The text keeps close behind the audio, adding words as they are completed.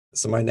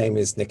So my name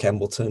is Nick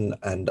Embleton,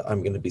 and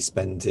I'm going to be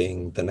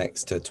spending the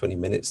next 20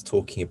 minutes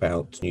talking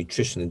about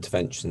nutrition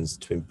interventions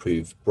to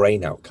improve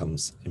brain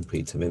outcomes in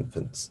preterm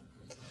infants.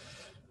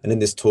 And in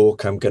this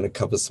talk, I'm going to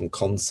cover some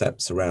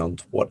concepts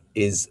around what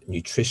is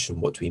nutrition,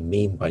 what do we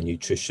mean by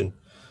nutrition,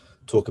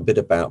 talk a bit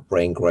about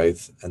brain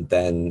growth, and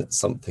then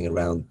something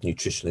around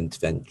nutritional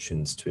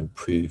interventions to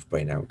improve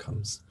brain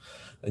outcomes.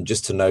 And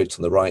just to note,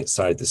 on the right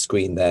side of the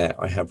screen there,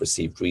 I have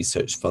received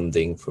research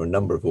funding for a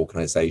number of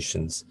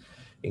organizations,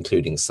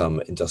 including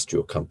some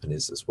industrial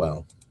companies as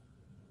well.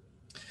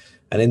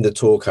 And in the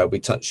talk, I'll be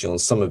touching on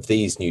some of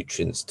these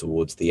nutrients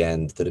towards the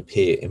end that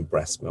appear in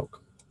breast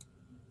milk.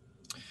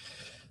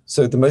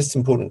 So the most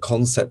important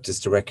concept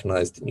is to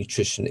recognize that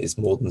nutrition is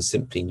more than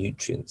simply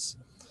nutrients.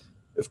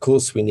 Of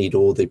course, we need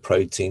all the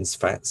proteins,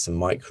 fats, and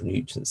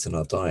micronutrients in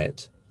our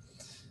diet.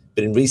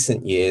 But in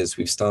recent years,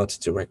 we've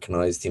started to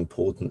recognize the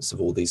importance of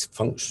all these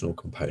functional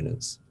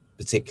components,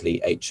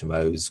 particularly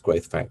HMOs,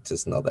 growth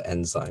factors, and other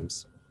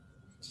enzymes.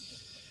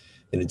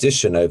 In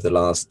addition, over the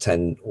last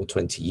 10 or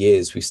 20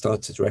 years, we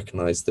started to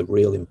recognize the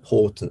real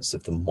importance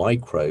of the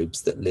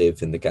microbes that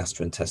live in the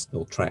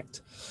gastrointestinal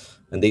tract.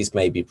 And these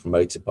may be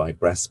promoted by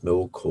breast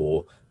milk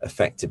or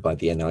affected by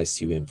the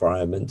NICU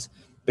environment.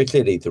 But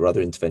clearly, there are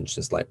other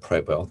interventions like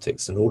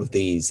probiotics, and all of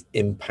these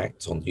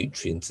impact on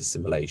nutrient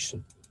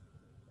assimilation.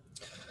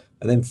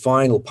 And then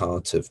final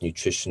part of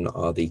nutrition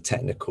are the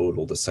technical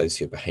or the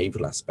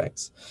socio-behavioral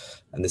aspects.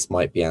 And this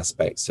might be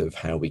aspects of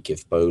how we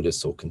give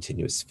bolus or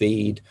continuous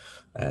feed,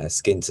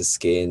 skin to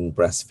skin,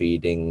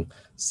 breastfeeding,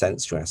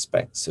 sensory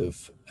aspects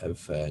of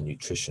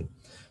nutrition.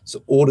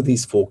 So all of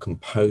these four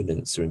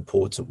components are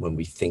important when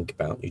we think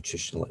about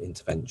nutritional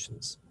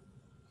interventions.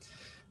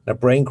 Now,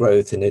 brain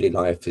growth in early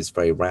life is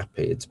very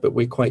rapid, but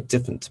we're quite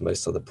different to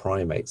most other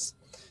primates.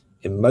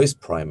 In most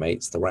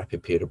primates, the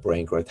rapid period of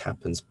brain growth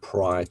happens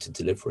prior to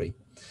delivery.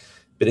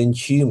 But in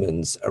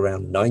humans,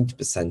 around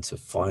 90% of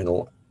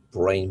final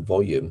brain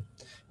volume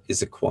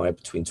is acquired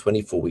between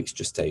 24 weeks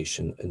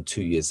gestation and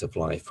 2 years of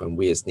life when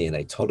we as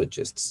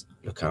neonatologists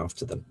look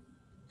after them.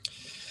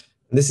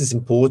 And this is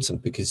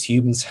important because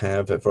humans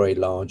have a very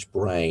large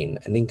brain,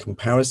 and in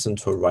comparison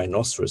to a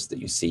rhinoceros that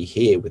you see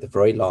here with a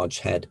very large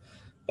head,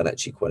 but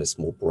actually quite a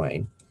small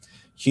brain,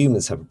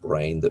 humans have a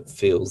brain that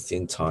fills the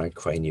entire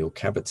cranial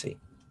cavity.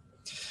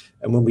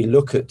 And when we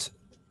look at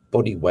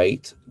body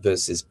weight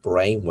versus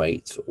brain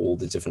weight for all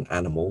the different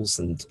animals,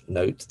 and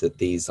note that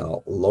these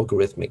are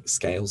logarithmic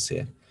scales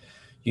here,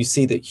 you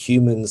see that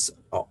humans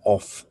are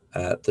off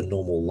the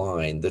normal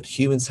line, that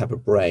humans have a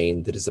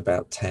brain that is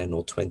about 10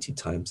 or 20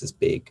 times as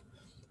big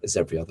as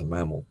every other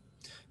mammal.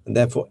 And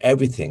therefore,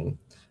 everything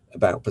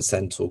about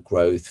placental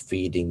growth,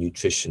 feeding,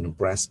 nutrition, and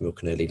breast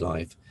milk in early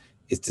life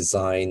is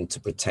designed to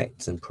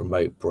protect and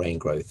promote brain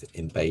growth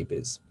in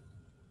babies.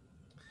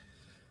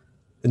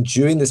 And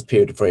during this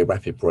period of very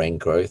rapid brain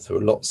growth, there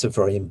are lots of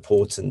very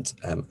important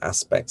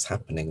aspects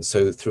happening.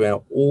 So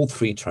throughout all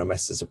 3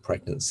 trimesters of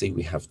pregnancy,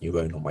 we have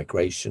neuronal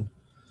migration.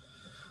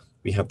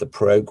 We have the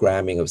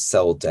programming of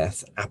cell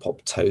death,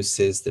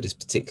 apoptosis, that is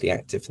particularly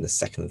active in the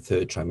 2nd and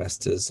 3rd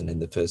trimesters and in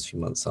the first few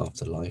months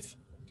after life.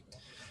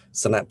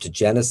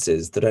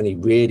 Synaptogenesis that only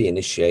really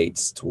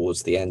initiates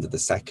towards the end of the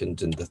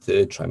 2nd and the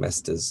 3rd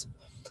trimesters,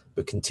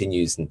 but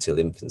continues until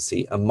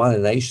infancy, and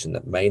myelination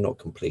that may not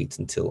complete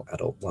until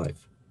adult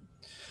life.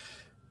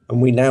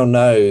 And we now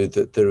know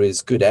that there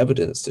is good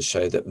evidence to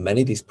show that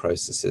many of these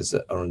processes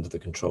are under the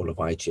control of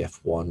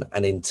IGF-1,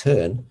 and in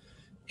turn,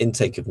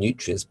 intake of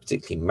nutrients,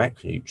 particularly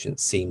macronutrients,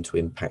 seem to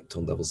impact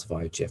on levels of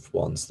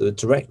IGF-1. So there are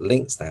direct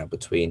links now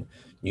between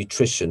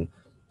nutrition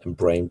and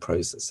brain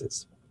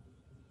processes.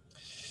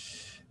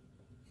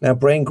 Now,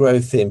 brain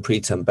growth in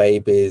preterm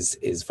babies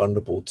is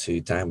vulnerable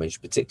to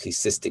damage, particularly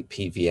cystic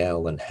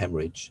PVL and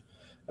hemorrhage.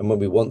 And when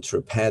we want to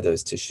repair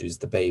those tissues,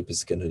 the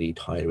babies are going to need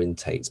higher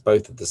intakes,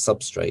 both of the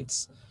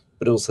substrates,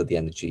 but also the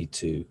energy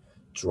to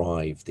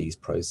drive these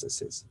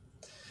processes.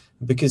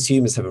 Because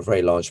humans have a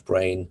very large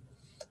brain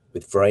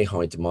with very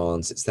high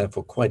demands, it's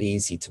therefore quite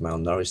easy to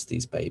malnourish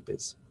these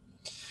babies.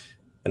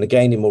 And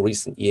again, in more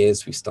recent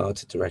years, we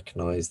started to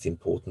recognize the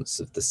importance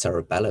of the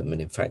cerebellum.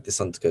 And in fact,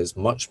 this undergoes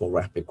much more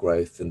rapid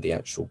growth than the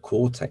actual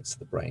cortex of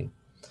the brain.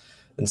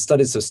 And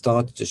studies have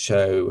started to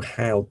show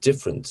how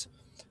different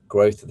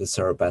growth of the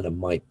cerebellum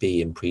might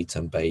be in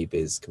preterm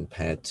babies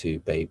compared to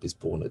babies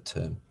born at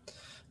term.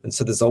 And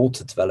so there's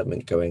altered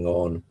development going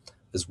on,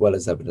 as well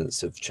as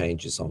evidence of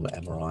changes on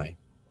MRI.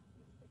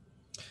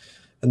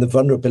 And the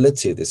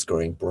vulnerability of this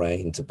growing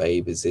brain to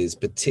babies is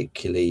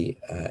particularly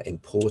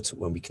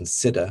important when we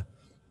consider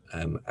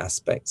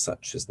aspects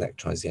such as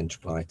necrotizing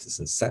enterocolitis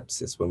and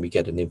sepsis, when we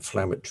get an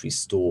inflammatory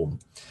storm.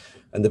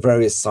 And the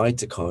various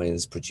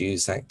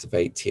cytokines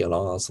activate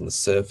TLRs on the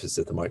surface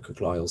of the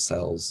microglial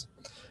cells.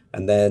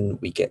 And then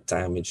we get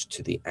damage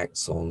to the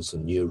axons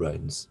and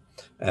neurons.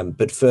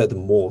 But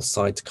furthermore,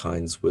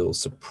 cytokines will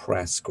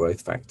suppress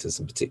growth factors,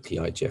 and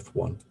particularly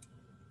IGF-1.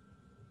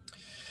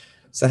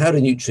 So how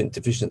do nutrient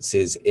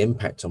deficiencies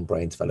impact on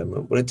brain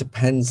development? Well, it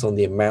depends on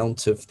the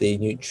amount of the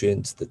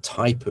nutrient, the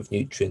type of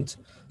nutrient,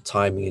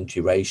 timing, and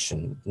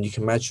duration. And you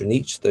can imagine in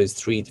each of those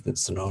 3 different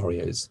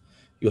scenarios,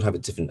 you'll have a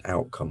different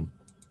outcome.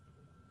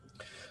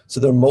 So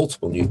there are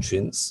multiple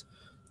nutrients.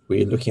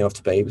 We're looking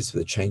after babies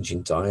with a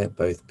changing diet,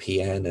 both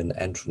PN and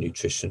enteral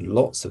nutrition,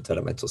 lots of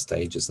developmental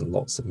stages and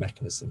lots of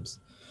mechanisms.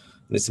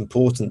 And it's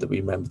important that we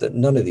remember that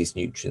none of these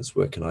nutrients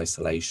work in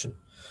isolation.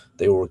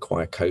 They all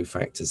require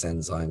cofactors,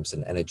 enzymes,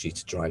 and energy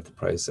to drive the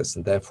process,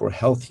 and therefore a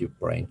healthier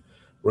brain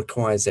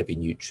requires every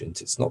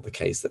nutrient. It's not the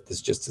case that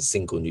there's just a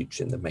single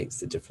nutrient that makes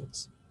the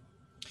difference.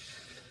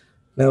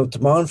 Now,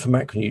 demand for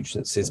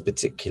macronutrients is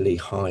particularly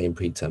high in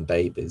preterm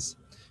babies.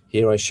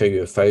 Here I show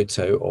you a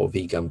photo of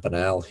Egan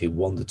Bernal, who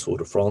won the Tour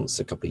de France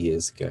a couple of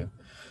years ago.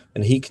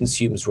 And he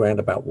consumes around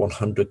about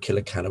 100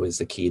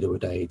 kilocalories a kilo a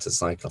day to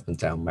cycle up and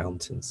down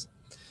mountains.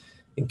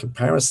 In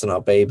comparison,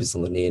 our babies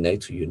on the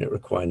neonatal unit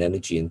require an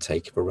energy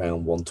intake of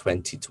around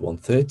 120 to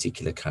 130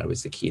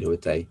 kilocalories a kilo a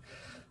day.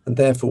 And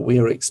therefore, we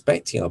are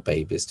expecting our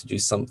babies to do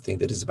something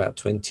that is about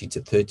 20 to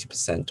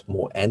 30%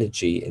 more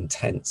energy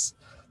intense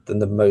than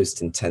the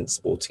most intense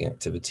sporting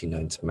activity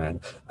known to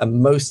man.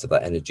 And most of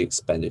that energy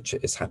expenditure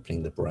is happening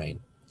in the brain.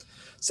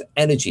 So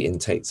energy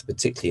intakes are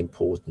particularly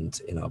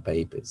important in our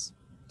babies.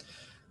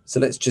 So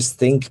let's just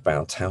think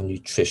about how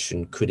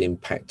nutrition could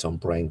impact on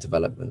brain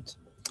development.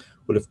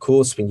 Well, of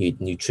course, we need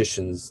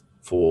nutrients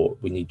for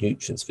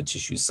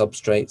tissue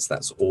substrates.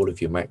 That's all of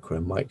your macro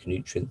and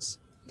micronutrients.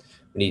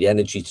 We need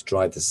energy to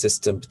drive the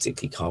system,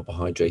 particularly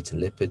carbohydrate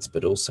and lipids,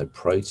 but also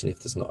protein if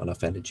there's not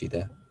enough energy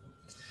there.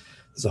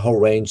 There's a whole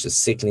range of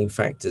signaling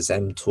factors,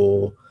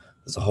 mTOR.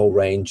 There's a whole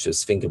range of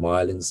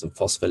sphingomyelins and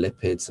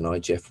phospholipids and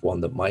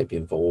IGF-1 that might be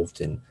involved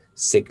in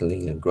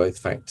signaling and growth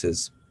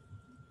factors.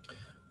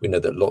 We know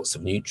that lots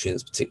of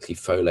nutrients, particularly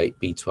folate,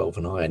 B12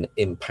 and iron,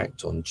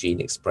 impact on gene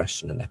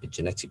expression and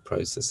epigenetic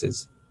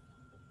processes.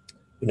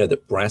 We know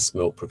that breast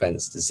milk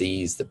prevents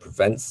disease, that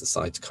prevents the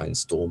cytokine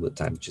storm that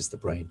damages the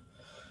brain.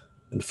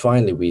 And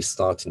finally, we're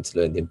starting to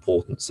learn the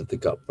importance of the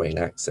gut-brain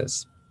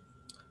axis.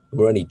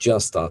 We're only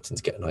just starting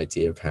to get an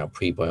idea of how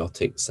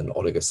prebiotics and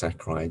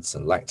oligosaccharides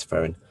and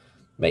lactoferrin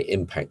may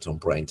impact on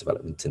brain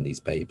development in these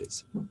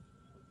babies.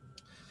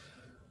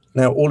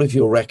 Now, all of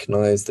you will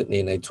recognize that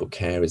neonatal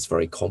care is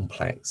very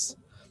complex,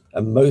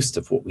 and most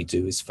of what we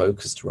do is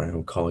focused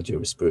around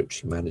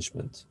cardiorespiratory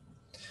management.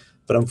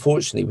 But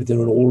unfortunately, within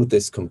all of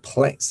this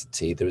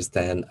complexity, there is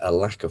then a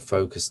lack of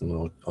focus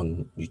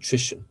on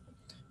nutrition.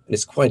 And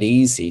it's quite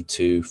easy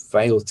to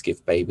fail to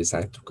give babies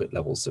adequate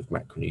levels of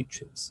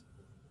macronutrients.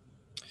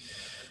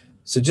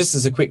 So just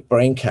as a quick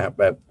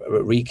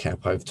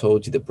recap, I've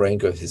told you that brain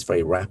growth is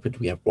very rapid.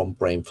 We have one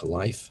brain for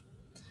life.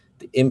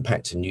 The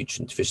impact of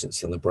nutrient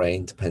deficiency on the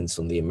brain depends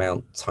on the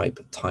amount, type,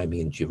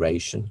 timing, and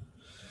duration.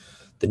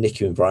 The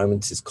NICU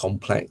environment is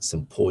complex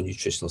and poor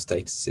nutritional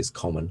status is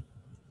common.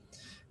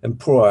 And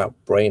poor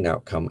brain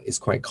outcome is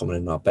quite common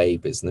in our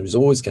babies. And there is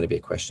always going to be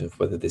a question of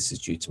whether this is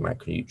due to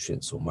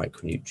macronutrients or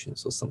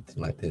micronutrients or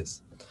something like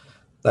this.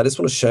 I just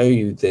want to show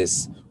you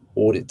this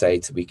audit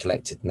data we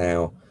collected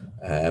now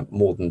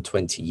more than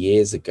 20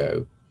 years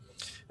ago.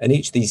 And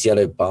each of these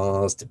yellow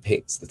bars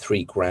depicts the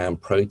 3-gram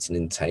protein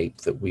intake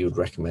that we would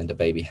recommend a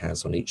baby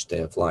has on each day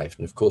of life.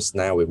 And of course,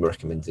 now we're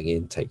recommending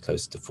intake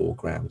close to 4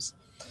 grams.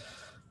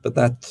 But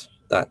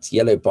that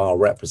yellow bar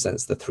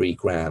represents the 3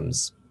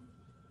 grams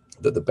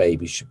that the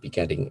baby should be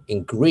getting.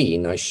 In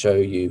green, I show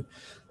you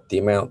the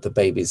amount the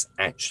babies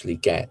actually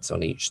get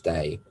on each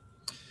day.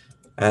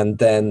 And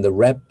then the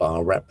red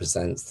bar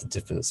represents the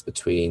difference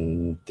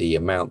between the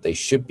amount they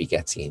should be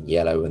getting in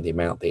yellow and the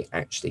amount they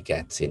actually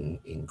get in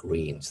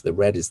green. So the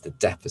red is the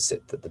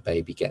deficit that the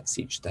baby gets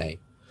each day.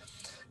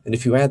 And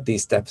if you add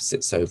these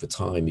deficits over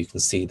time, you can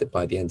see that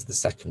by the end of the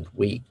 2nd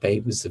week,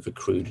 babies have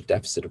accrued a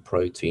deficit of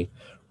protein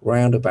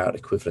round about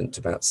equivalent to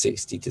about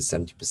 60 to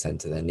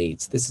 70% of their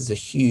needs. This is a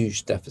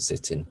huge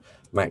deficit in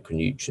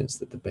macronutrients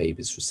that the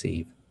babies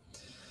receive.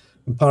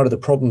 And part of the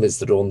problem is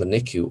that on the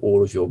NICU,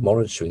 all of your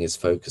monitoring is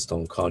focused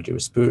on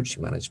cardiorespiratory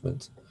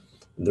management.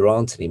 And there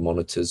aren't any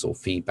monitors or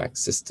feedback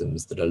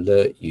systems that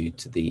alert you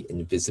to the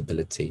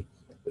invisibility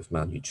of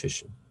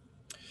malnutrition.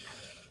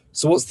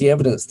 So what's the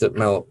evidence that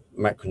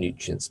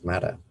macronutrients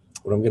matter?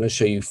 Well, I'm going to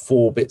show you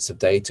 4 bits of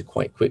data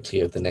quite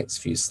quickly over the next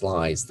few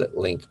slides that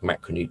link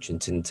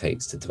macronutrient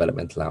intakes to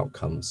developmental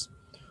outcomes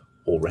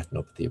or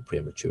retinopathy of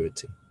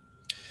prematurity.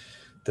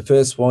 The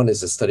first one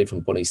is a study from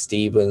Bonnie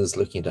Stevens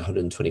looking at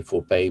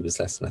 124 babies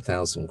less than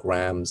 1,000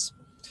 grams,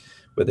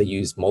 where they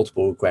used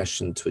multiple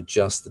regression to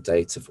adjust the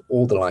data for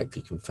all the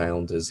likely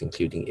confounders,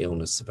 including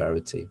illness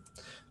severity.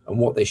 And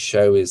what they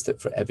show is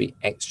that for every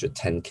extra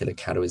 10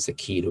 kilocalories a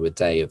kilo a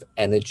day of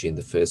energy in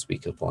the first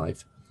week of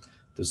life,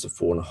 there's a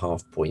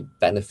 4.5-point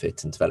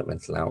benefit in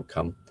developmental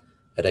outcome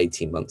at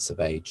 18 months of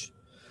age.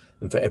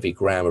 And for every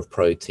gram of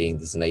protein,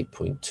 there's an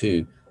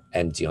 8.2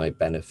 MDI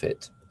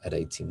benefit at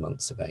 18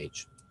 months of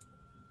age.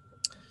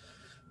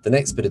 The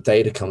next bit of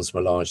data comes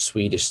from a large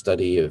Swedish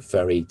study of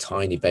very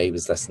tiny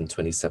babies less than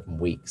 27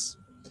 weeks.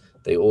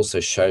 They also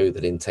show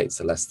that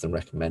intakes are less than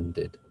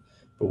recommended.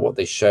 But what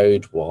they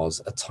showed was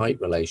a tight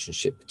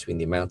relationship between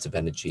the amount of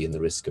energy and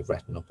the risk of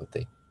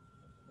retinopathy.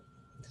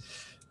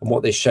 And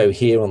what they show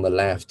here on the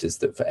left is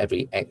that for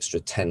every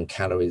extra 10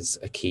 calories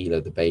a kilo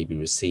the baby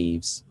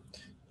receives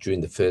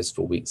during the first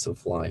 4 weeks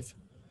of life,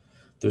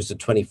 there's a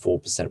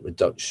 24%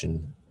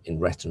 reduction in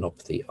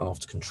retinopathy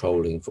after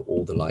controlling for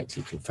all the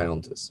likely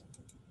confounders.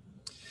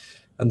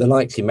 And the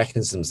likely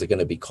mechanisms are going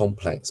to be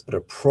complex, but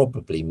are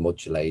probably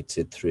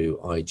modulated through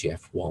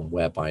IGF-1,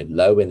 whereby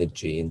low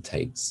energy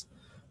intakes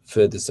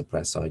further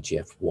suppress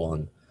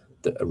IGF-1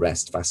 that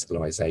arrest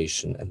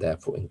vascularization and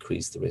therefore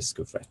increase the risk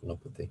of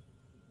retinopathy.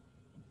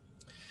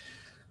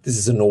 This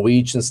is a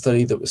Norwegian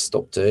study that was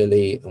stopped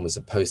early and was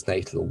a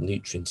postnatal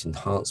nutrient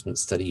enhancement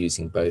study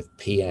using both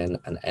PN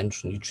and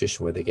enteral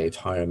nutrition, where they gave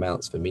higher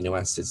amounts of amino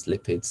acids,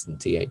 lipids, and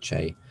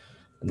DHA,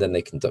 and then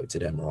they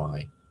conducted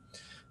MRI.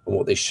 And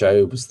what they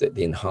showed was that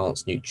the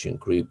enhanced nutrient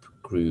group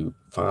grew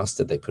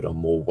faster. They put on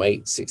more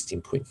weight,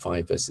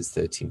 16.5 versus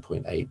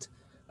 13.8,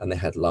 and they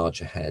had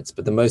larger heads.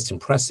 But the most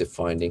impressive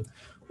finding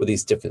were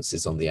these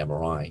differences on the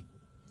MRI.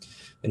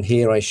 And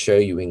here I show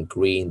you in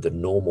green the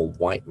normal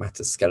white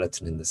matter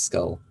skeleton in the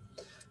skull.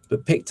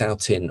 But picked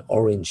out in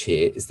orange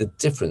here is the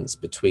difference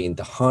between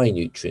the high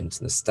nutrient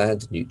and the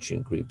standard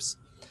nutrient groups,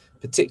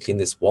 particularly in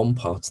this one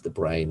part of the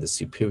brain, the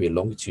superior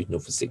longitudinal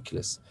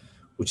fasciculus,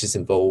 which is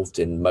involved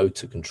in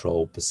motor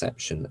control,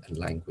 perception, and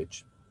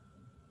language.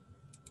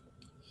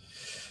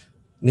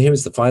 And here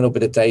is the final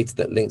bit of data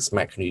that links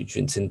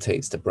macronutrient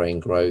intakes to brain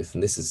growth.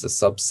 And this is a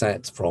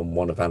subset from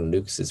one of Alan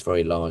Lucas's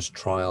very large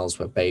trials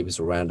where babies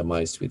were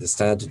randomized to either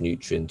standard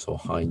nutrient or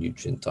high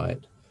nutrient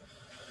diet.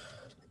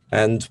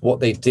 And what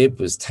they did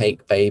was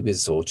take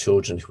babies or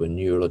children who were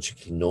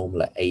neurologically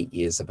normal at 8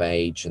 years of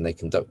age, and they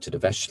conducted a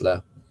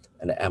Vessela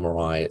and an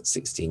MRI at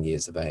 16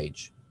 years of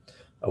age.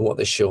 And what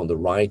they show on the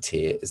right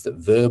here is that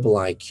verbal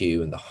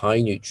IQ in the high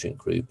nutrient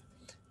group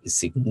is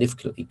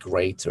significantly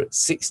greater at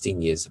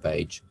 16 years of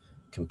age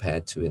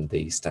compared to in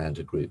the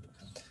standard group.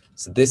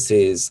 So this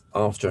is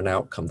after an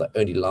outcome that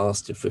only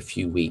lasted for a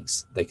few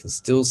weeks. They can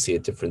still see a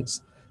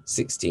difference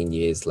 16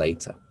 years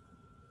later.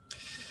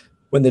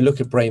 When they look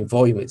at brain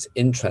volume, it's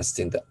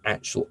interesting that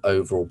actual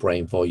overall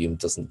brain volume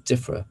doesn't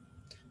differ,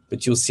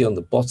 but you'll see on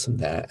the bottom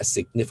there a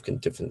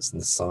significant difference in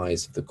the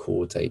size of the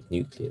caudate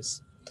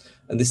nucleus.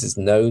 And this is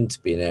known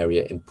to be an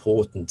area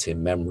important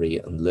in memory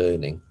and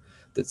learning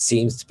that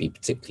seems to be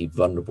particularly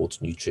vulnerable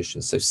to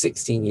nutrition. So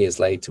 16 years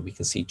later, we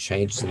can see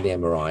changes in the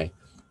MRI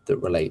that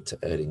relate to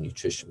early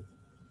nutrition.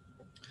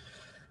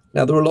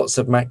 Now, there are lots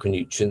of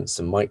macronutrients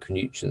and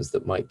micronutrients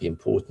that might be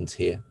important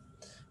here.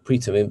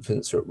 Preterm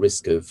infants are at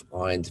risk of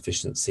iron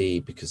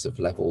deficiency because of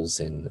low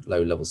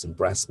levels in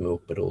breast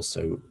milk, but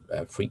also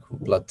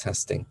frequent blood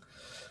testing.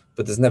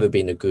 But there's never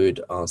been a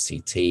good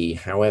RCT.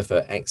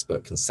 However,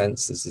 expert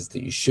consensus is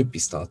that you should be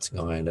starting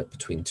iron at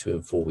between 2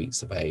 and 4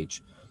 weeks of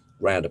age,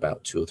 around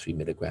about 2 or 3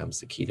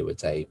 milligrams a kilo a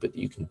day, but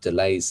you can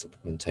delay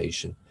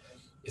supplementation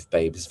if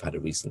babies have had a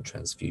recent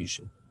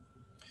transfusion.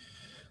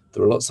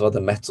 There are lots of other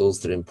metals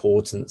that are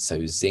important.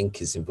 So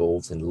zinc is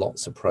involved in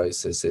lots of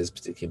processes,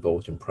 particularly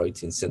involved in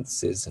protein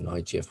synthesis and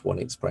IGF-1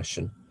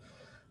 expression.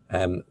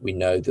 We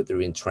know that there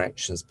are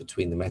interactions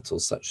between the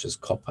metals such as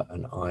copper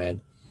and iron.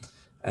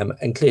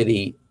 And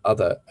clearly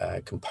other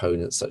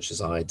components such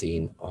as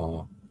iodine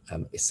are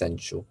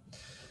essential.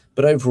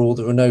 But overall,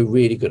 there are no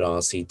really good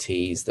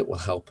RCTs that will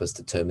help us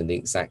determine the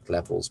exact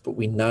levels. But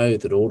we know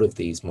that all of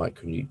these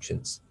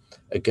micronutrients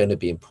are going to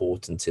be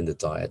important in the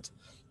diet,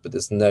 but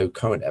there's no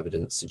current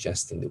evidence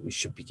suggesting that we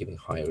should be giving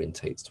higher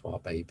intakes to our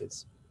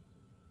babies.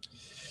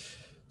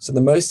 So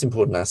the most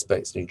important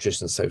aspects of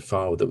nutrition so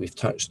far that we've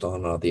touched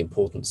on are the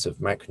importance of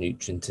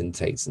macronutrient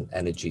intakes and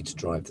energy to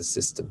drive the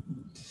system.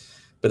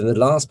 But in the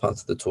last part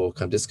of the talk,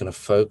 I'm just going to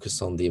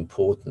focus on the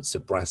importance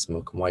of breast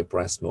milk and why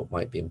breast milk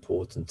might be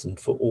important. And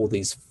for all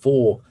these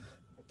 4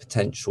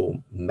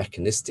 potential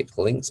mechanistic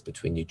links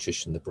between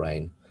nutrition and the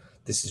brain,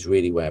 this is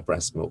really where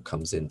breast milk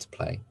comes into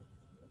play.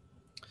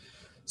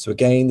 So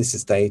again, this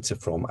is data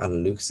from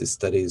Alan Lucas's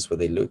studies where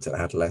they looked at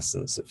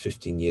adolescents at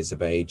 15 years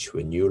of age who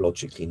are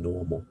neurologically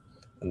normal,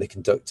 and they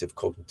conducted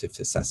cognitive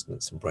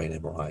assessments and brain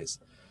MRIs.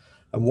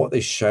 And what they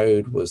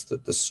showed was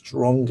that the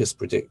strongest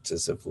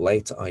predictors of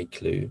later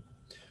IQ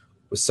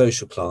was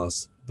social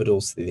class, but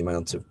also the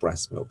amount of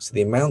breast milk. So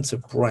the amount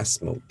of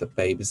breast milk that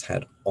babies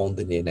had on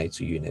the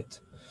neonatal unit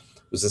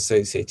was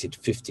associated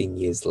 15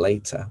 years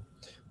later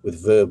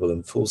with verbal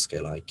and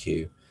full-scale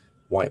IQ,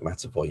 white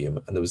matter volume,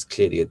 and there was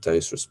clearly a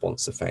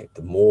dose-response effect.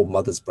 The more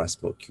mother's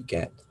breast milk you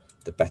get,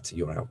 the better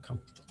your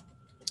outcome.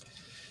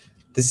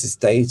 This is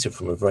data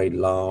from a very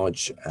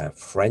large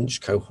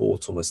French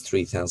cohort, almost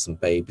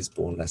 3,000 babies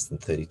born less than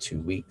 32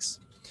 weeks.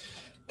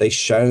 They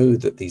show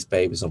that these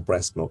babies on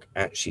breast milk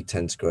actually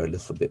tend to grow a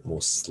little bit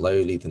more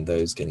slowly than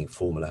those getting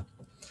formula.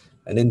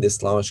 And in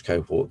this large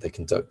cohort, they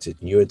conducted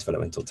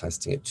neurodevelopmental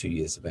testing at 2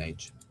 years of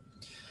age.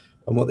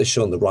 And what they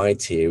show on the right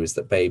here is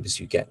that babies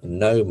who get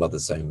no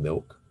mother's own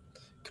milk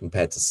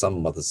compared to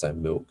some mother's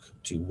own milk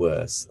do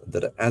worse.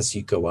 That as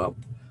you go up,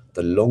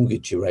 the longer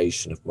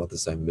duration of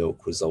mother's own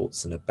milk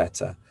results in a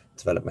better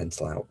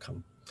developmental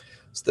outcome.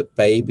 So that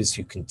babies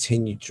who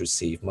continue to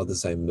receive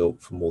mother's own milk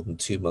for more than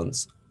 2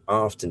 months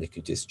after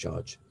NICU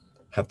discharge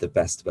have the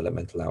best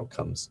developmental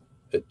outcomes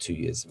at 2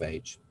 years of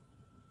age.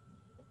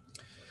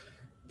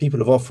 People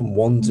have often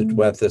wondered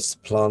whether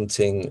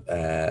supplanting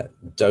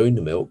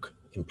donor milk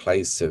in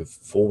place of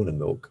formula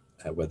milk,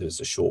 whether it's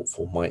a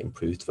shortfall, might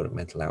improve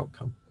developmental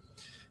outcome.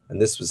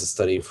 And this was a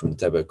study from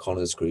Deb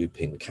O'Connor's group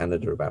in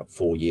Canada about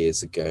 4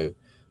 years ago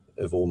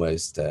of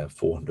almost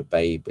 400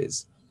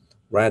 babies,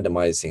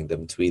 randomizing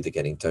them to either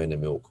getting donor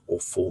milk or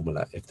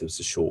formula if there was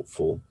a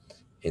shortfall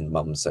in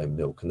mum's own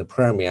milk. And the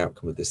primary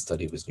outcome of this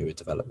study was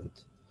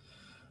neurodevelopment.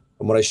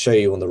 And what I show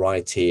you on the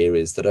right here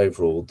is that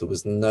overall there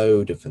was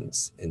no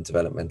difference in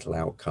developmental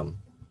outcome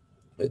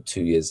at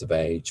 2 years of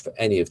age for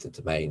any of the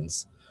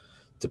domains,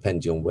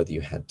 depending on whether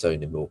you had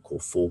donor milk or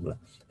formula.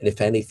 And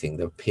if anything,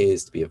 there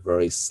appears to be a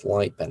very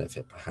slight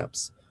benefit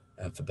perhaps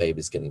for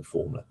babies getting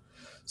formula.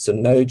 So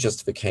no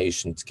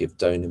justification to give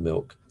donor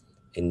milk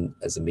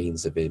as a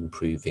means of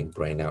improving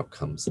brain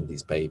outcomes in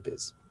these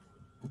babies.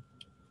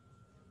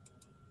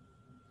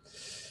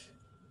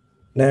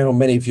 Now,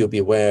 many of you will be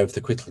aware of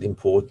the critical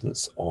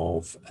importance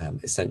of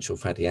essential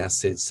fatty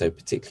acids, so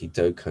particularly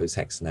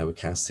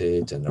docosahexaenoic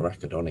acid and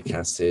arachidonic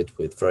acid,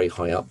 with very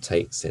high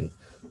uptakes in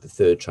the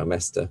 3rd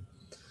trimester.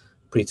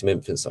 Preterm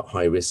infants are at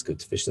high risk of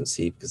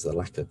deficiency because of the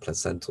lack of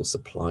placental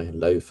supply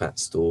and low fat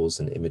stores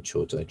and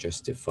immature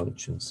digestive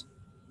functions.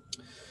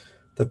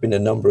 There have been a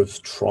number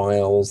of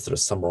trials that are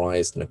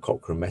summarized in a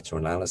Cochrane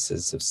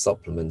meta-analysis of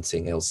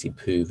supplementing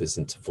LC-PUVAs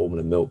into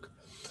formula milk,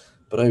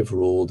 but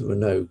overall there are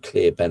no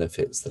clear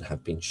benefits that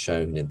have been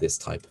shown in this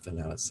type of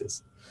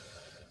analysis.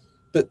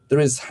 But there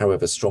is,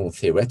 however, strong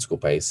theoretical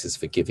basis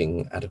for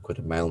giving adequate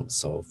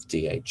amounts of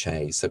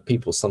DHA, so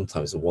people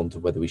sometimes wonder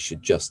whether we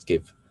should just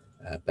give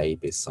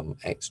babies some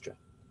extra.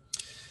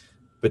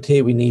 But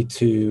here we need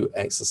to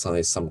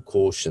exercise some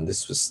caution.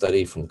 This was a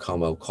study from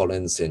Carmel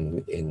Collins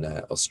in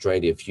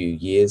Australia a few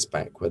years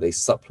back, where they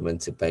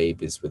supplemented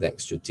babies with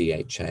extra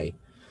DHA,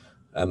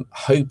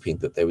 hoping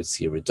that they would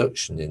see a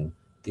reduction in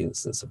the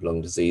incidence of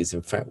lung disease.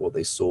 In fact, what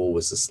they saw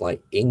was a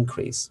slight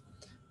increase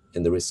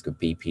in the risk of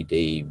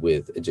BPD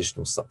with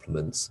additional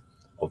supplements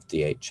of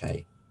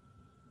DHA.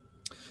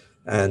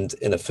 And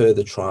in a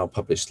further trial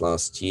published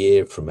last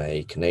year from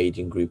a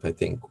Canadian group, I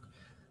think,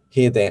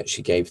 here they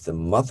actually gave the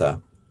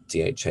mother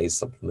DHA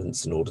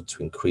supplements in order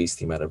to increase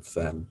the amount of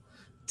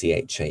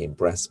DHA in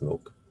breast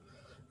milk.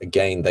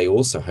 Again, they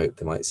also hoped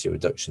they might see a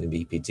reduction in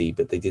BPD,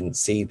 but they didn't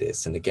see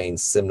this. And again,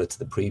 similar to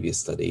the previous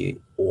study,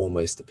 it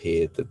almost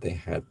appeared that they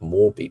had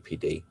more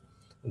BPD,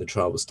 and the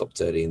trial was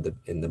stopped early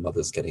in the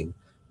mothers getting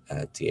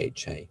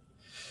DHA.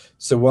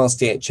 So whilst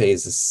DHA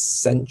is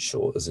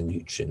essential as a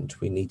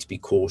nutrient, we need to be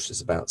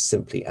cautious about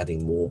simply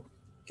adding more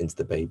into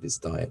the baby's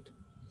diet.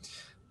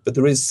 But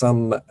there is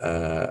some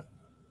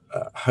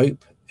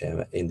hope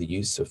in the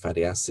use of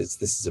fatty acids.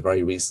 This is a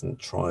very recent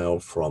trial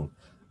from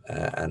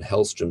Anne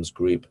Hellstrom's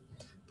group,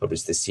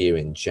 published this year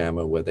in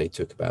JAMA, where they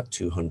took about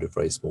 200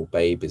 very small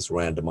babies,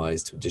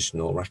 randomized to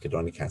additional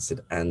arachidonic acid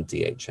and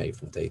DHA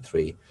from day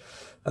 3.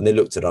 And they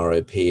looked at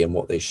ROP, and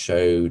what they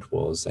showed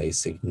was a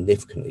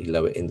significantly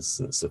lower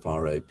incidence of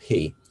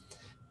ROP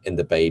in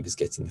the babies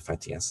getting the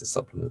fatty acid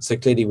supplement. So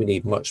clearly we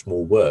need much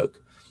more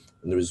work,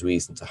 and there is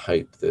reason to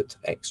hope that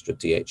extra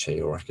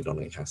DHA or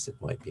arachidonic acid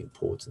might be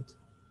important.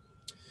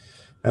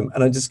 And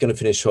I'm just going to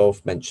finish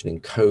off mentioning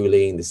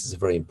choline. This is a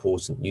very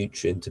important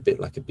nutrient, a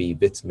bit like a B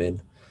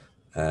vitamin,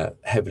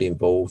 heavily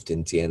involved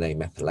in DNA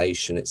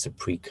methylation. It's a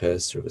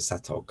precursor of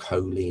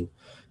acetylcholine,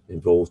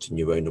 involved in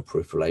neuronal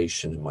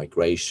proliferation and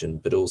migration,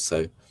 but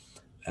also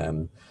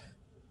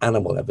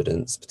animal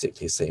evidence,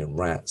 particularly say in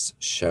rats,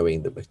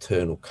 showing that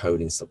maternal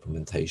choline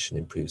supplementation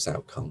improves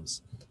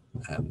outcomes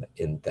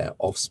in their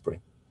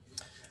offspring.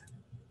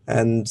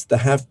 And there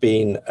has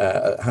been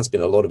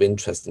a lot of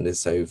interest in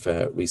this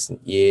over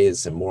recent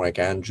years, and Morag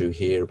Andrew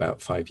here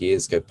about 5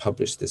 years ago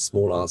published this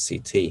small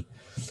RCT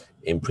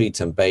in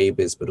preterm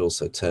babies, but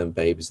also term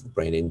babies with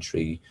brain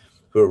injury,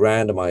 who were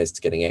randomized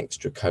to getting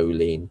extra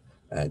choline,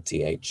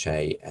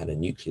 DHA, and a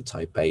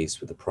nucleotide base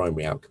with the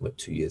primary outcome at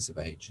 2 years of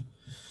age.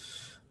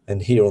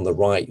 And here on the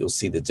right, you'll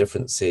see the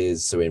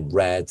differences. So in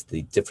red,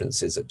 the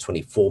differences at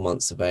 24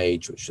 months of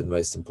age, which are the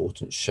most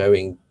important,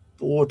 showing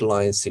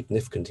borderline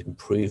significant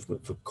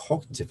improvement for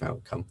cognitive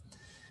outcome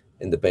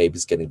in the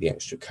babies getting the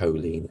extra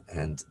choline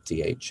and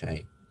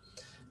DHA.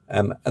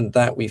 And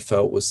that we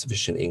felt was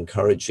sufficiently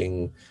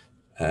encouraging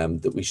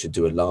that we should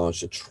do a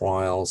larger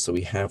trial. So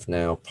we have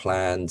now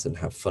planned and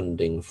have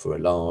funding for a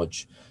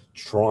large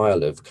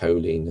trial of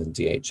choline and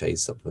DHA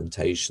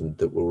supplementation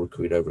that will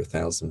recruit over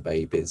 1,000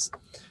 babies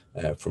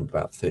from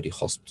about 30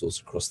 hospitals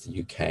across the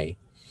UK,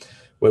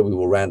 where we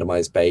will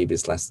randomize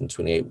babies less than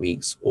 28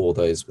 weeks or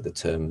those with a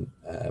term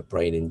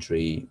brain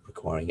injury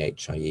requiring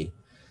HIE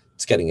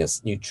to getting a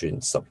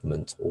nutrient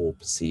supplement or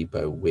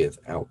placebo with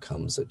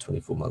outcomes at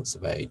 24 months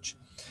of age.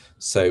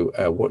 So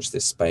watch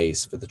this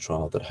space for the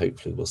trial that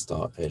hopefully will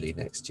start early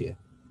next year.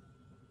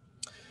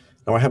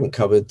 Now, I haven't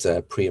covered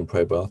pre and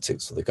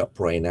probiotics or the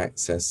gut-brain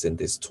axis in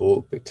this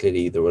talk, but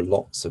clearly there are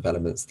lots of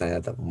elements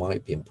there that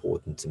might be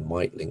important and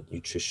might link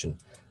nutrition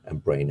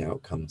and brain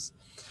outcomes.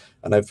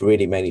 And I've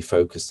really mainly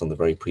focused on the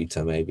very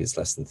preterm babies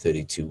less than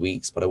 32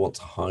 weeks, but I want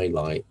to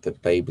highlight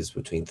that babies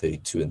between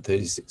 32 and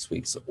 36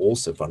 weeks are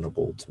also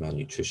vulnerable to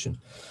malnutrition,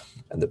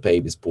 and that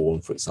babies born,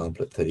 for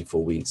example, at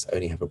 34 weeks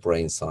only have a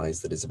brain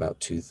size that is about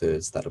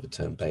 2/3 that of a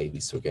term baby.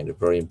 So again, a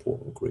very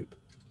important group.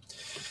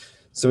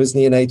 So as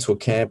neonatal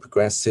care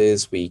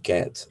progresses, we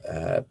get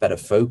better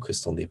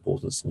focused on the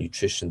importance of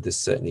nutrition. This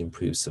certainly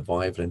improves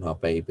survival in our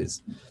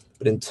babies.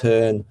 But in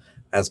turn,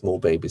 as more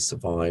babies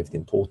survive, the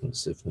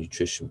importance of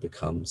nutrition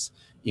becomes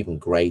even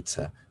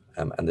greater,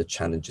 and the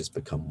challenges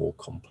become more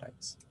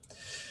complex.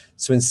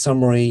 So in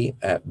summary,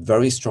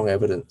 very strong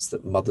evidence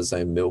that mother's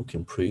own milk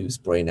improves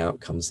brain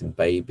outcomes in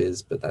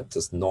babies, but that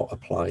does not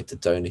apply to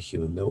donor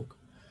human milk.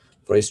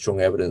 Very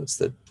strong evidence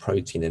that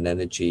protein and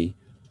energy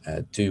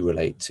do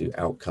relate to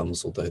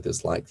outcomes, although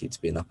there's likely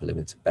to be an upper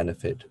limit of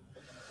benefit.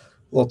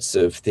 Lots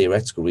of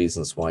theoretical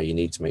reasons why you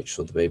need to make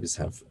sure the babies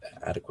have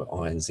adequate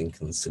iron,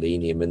 zinc, and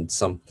selenium, and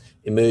some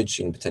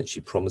emerging,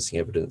 potentially promising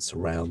evidence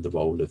around the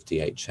role of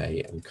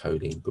DHA and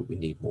choline, but we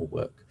need more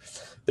work.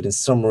 But in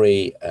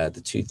summary, the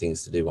two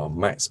things to do are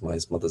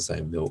maximize mother's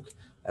own milk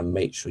and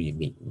make sure you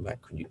meet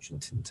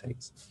macronutrient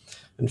intakes.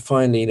 And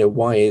finally,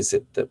 why is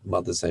it that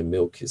mother's own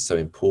milk is so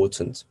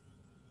important?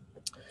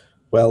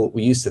 Well,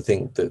 we used to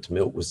think that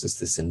milk was just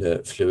this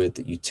inert fluid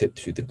that you tipped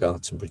through the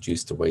gut and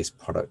produced a waste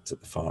product at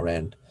the far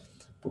end.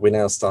 But we're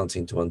now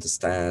starting to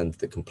understand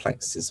the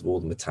complexities of all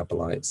the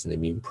metabolites and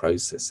immune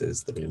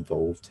processes that are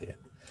involved here.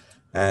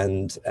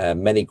 And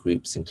many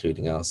groups,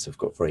 including us, have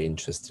got very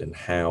interested in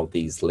how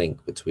these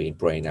link between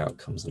brain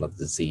outcomes and other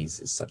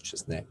diseases such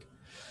as NEC.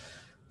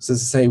 So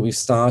as I say, we've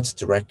started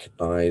to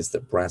recognize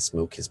that breast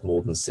milk is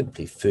more than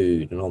simply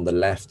food. And on the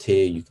left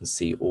here, you can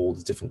see all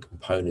the different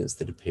components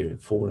that appear in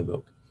formula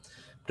milk.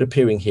 But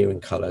appearing here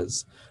in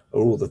colors are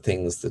all the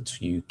things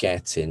that you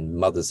get in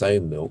mother's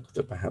own milk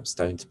that perhaps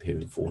don't appear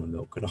in formula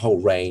milk, and a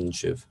whole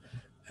range of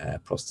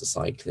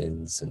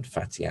prostacyclins and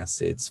fatty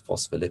acids,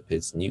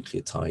 phospholipids,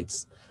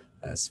 nucleotides,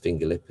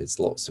 sphingolipids,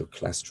 lots of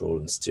cholesterol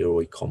and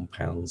steroid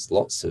compounds,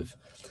 lots of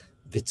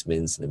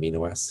vitamins and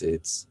amino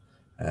acids,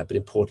 but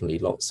importantly,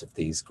 lots of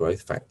these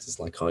growth factors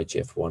like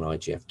IGF-1,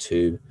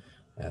 IGF-2,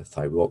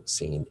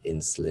 thyroxine,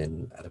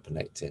 insulin,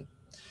 adiponectin.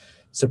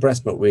 So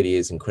breast milk really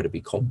is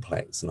incredibly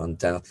complex and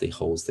undoubtedly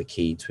holds the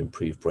key to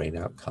improve brain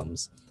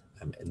outcomes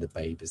in the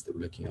babies that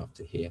we're looking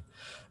after here.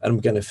 And I'm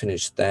going to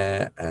finish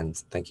there, and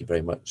thank you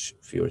very much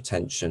for your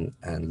attention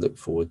and look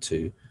forward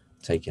to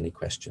take any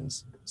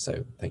questions.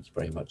 So thank you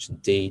very much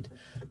indeed.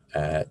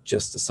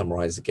 Just to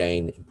summarize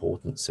again,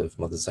 importance of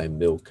mother's own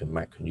milk and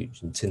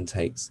macronutrient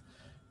intakes,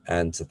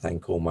 and to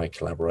thank all my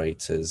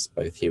collaborators,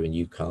 both here in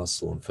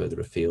Newcastle and further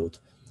afield,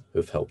 who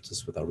have helped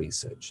us with our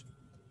research.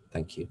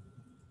 Thank you.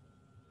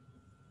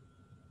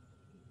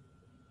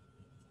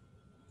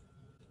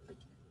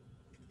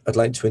 I'd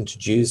like to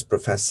introduce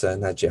Professor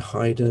Nadia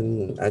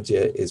Hayden.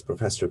 Nadia is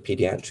Professor of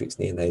Pediatrics,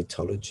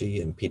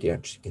 Neonatology and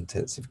Pediatric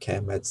Intensive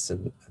Care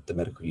Medicine at the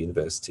Medical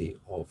University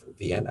of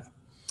Vienna.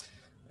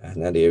 And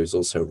Nadia is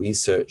also a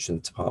researcher in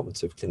the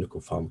Department of Clinical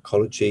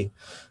Pharmacology,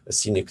 a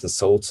senior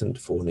consultant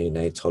for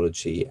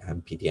neonatology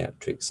and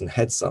pediatrics, and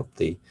heads up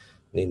the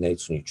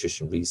neonatal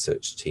nutrition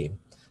research team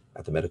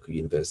at the Medical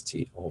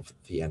University of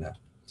Vienna.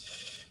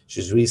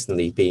 She's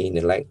recently been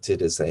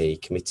elected as a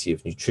Committee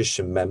of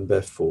Nutrition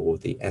member for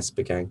the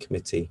ESPGHAN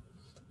Committee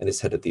and is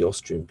head of the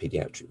Austrian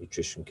Pediatric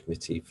Nutrition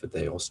Committee for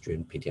the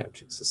Austrian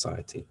Pediatric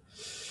Society.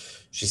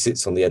 She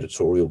sits on the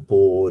editorial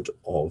board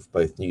of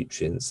both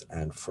Nutrients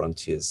and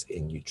Frontiers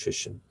in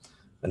Nutrition,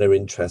 and her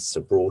interests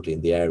are broadly in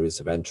the areas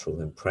of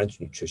enteral and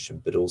parenteral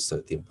nutrition, but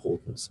also the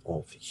importance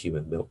of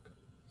human milk.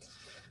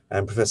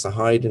 And Professor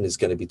Hayden is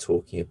going to be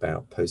talking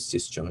about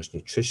post-discharge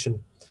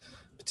nutrition,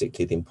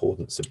 particularly the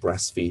importance of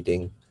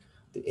breastfeeding,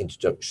 the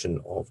introduction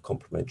of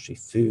complementary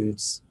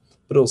foods,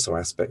 but also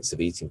aspects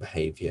of eating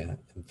behavior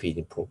and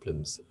feeding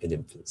problems in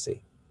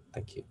infancy.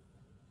 Thank you.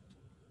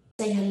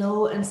 Say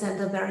hello and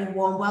send a very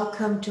warm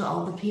welcome to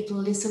all the people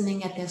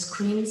listening at their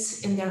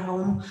screens in their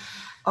home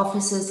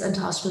offices and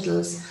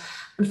hospitals.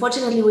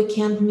 Unfortunately, we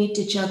can't meet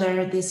each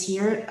other this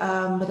year,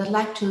 but I'd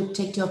like to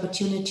take the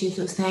opportunity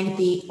to thank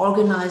the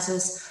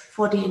organizers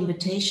for the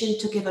invitation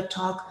to give a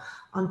talk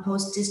on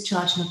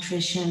post-discharge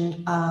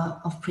nutrition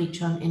of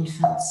preterm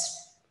infants.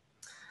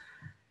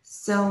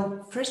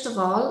 So first of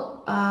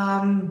all,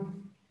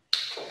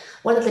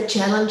 what are the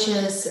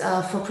challenges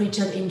for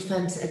preterm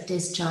infants at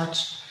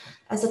discharge?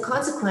 As a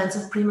consequence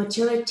of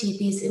prematurity,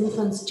 these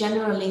infants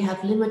generally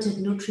have limited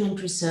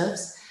nutrient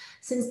reserves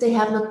since they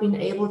have not been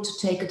able to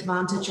take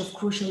advantage of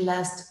crucial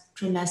last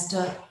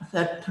trimester,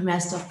 third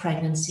trimester of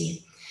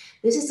pregnancy.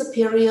 This is a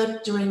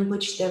period during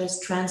which there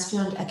is transfer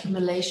and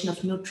accumulation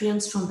of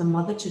nutrients from the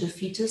mother to the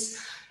fetus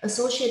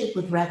associated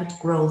with rapid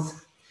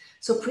growth.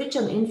 So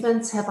preterm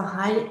infants have a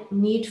high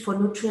need for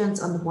nutrients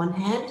on the one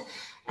hand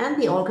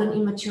and the organ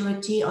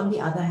immaturity on the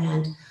other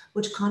hand,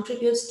 which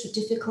contributes to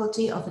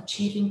difficulty of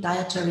achieving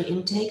dietary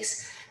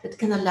intakes that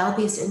can allow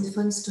these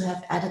infants to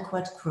have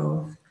adequate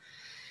growth.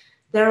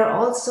 They are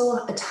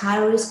also at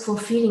high risk for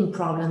feeding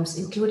problems,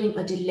 including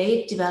a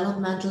delayed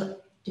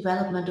developmental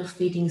development of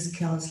feeding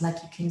skills, like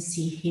you can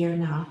see here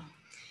now.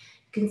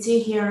 You can see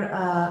here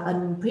a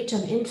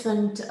preterm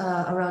infant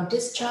around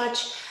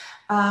discharge,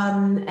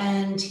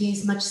 and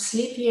he's much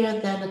sleepier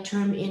than a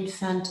term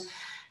infant,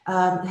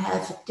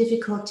 have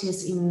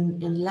difficulties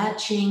in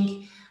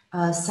latching,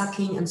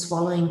 sucking and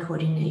swallowing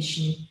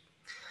coordination.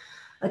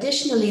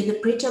 Additionally, the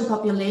preterm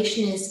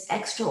population is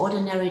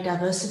extraordinarily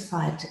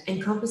diversified,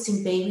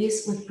 encompassing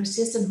babies with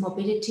persistent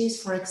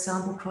morbidities, for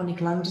example,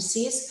 chronic lung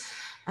disease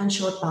and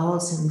short bowel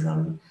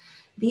syndrome.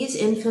 These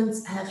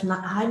infants have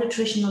high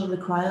nutritional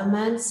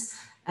requirements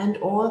and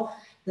or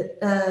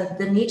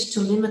the need to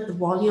limit the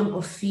volume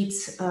of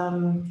feeds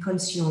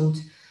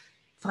consumed.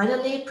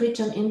 Finally,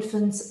 preterm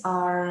infants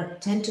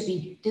tend to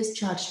be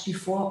discharged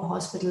before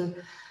hospital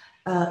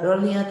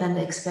earlier than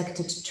the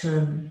expected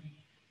term.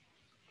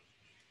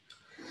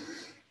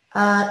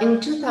 In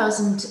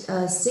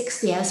 2006,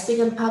 the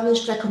ASBIGAN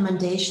published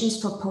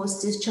recommendations for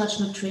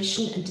post-discharge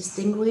nutrition and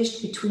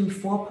distinguished between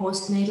 4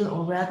 postnatal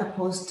or rather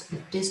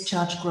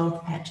post-discharge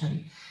growth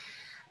pattern.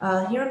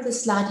 Here on the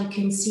slide, you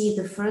can see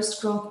the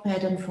first growth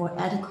pattern for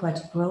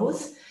adequate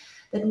growth.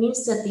 That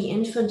means that the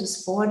infant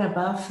is born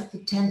above the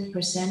 10th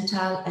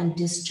percentile and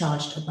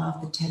discharged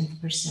above the 10th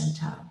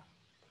percentile.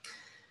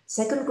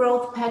 Second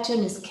growth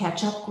pattern is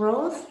catch-up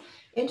growth.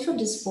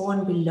 Infant is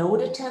born below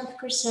the 10th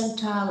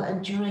percentile,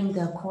 and during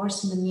the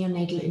course in the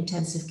neonatal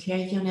intensive care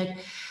unit,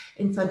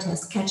 infant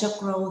has catch-up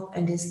growth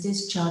and is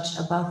discharged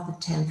above the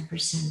 10th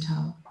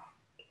percentile.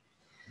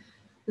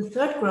 The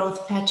third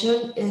growth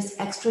pattern is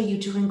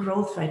extrauterine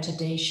growth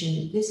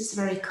retardation. This is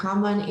very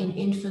common in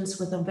infants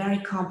with a very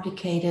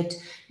complicated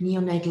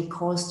neonatal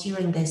course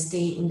during their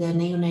stay in their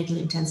neonatal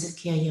intensive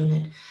care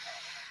unit.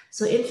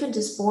 So infant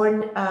is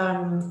born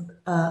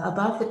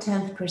above the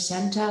 10th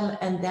percentile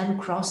and then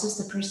crosses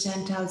the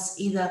percentiles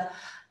either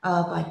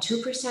by 2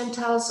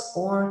 percentiles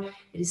or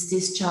it is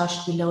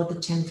discharged below the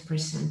 10th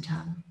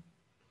percentile.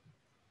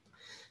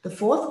 The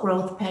fourth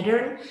growth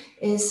pattern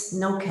is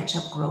no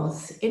catch-up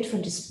growth.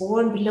 Infant is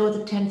born below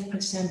the 10th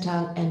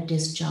percentile and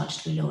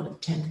discharged below the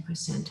 10th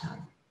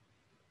percentile.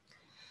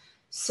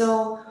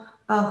 So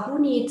who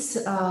needs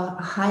a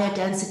higher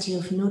density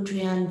of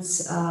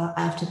nutrients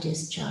after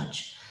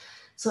discharge?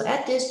 So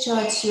at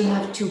discharge, you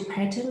have 2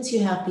 patterns.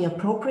 You have the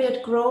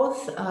appropriate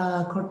growth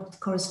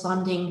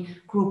corresponding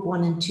group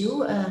 1 and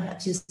 2,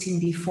 as you've seen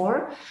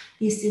before.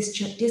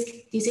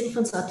 These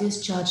infants are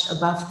discharged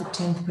above the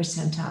 10th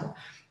percentile.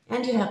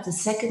 And you have the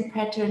second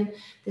pattern.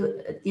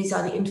 These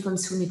are the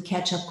infants who need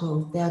catch-up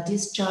growth. They are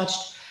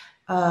discharged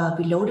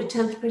below the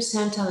 10th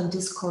percentile, and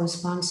this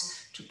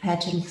corresponds to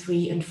pattern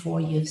 3 and 4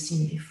 you've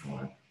seen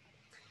before.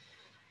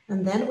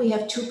 And then we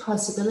have 2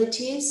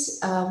 possibilities.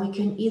 We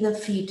can either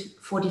feed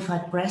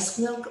fortified breast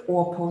milk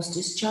or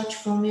post-discharge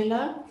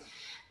formula.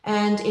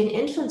 And in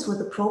infants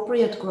with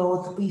appropriate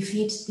growth, we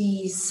feed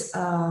these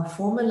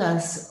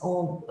formulas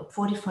or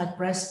fortified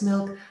breast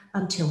milk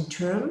until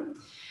term.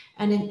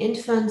 And in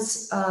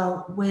infants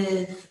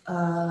with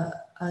the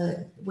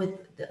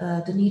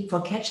need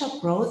for catch-up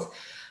growth,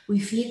 we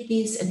feed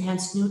these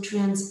enhanced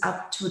nutrients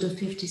up to the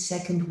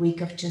 52nd week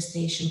of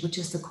gestation, which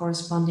is the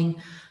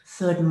corresponding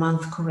 3rd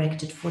month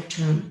corrected for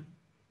term.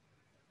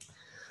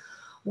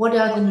 What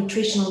are the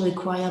nutritional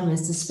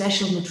requirements, the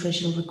special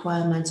nutritional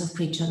requirements of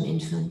preterm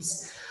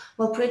infants?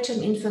 Well,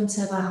 preterm infants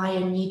have a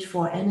higher need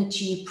for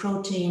energy,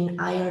 protein,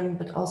 iron,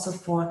 but also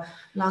for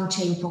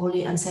long-chain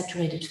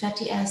polyunsaturated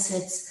fatty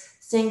acids,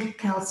 zinc,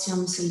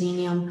 calcium,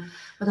 selenium,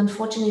 but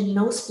unfortunately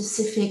no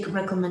specific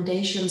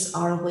recommendations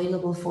are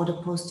available for the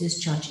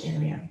post-discharge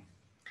area.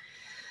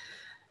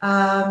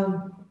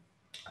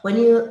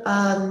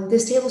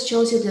 This table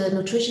shows you the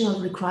nutritional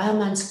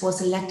requirements for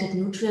selected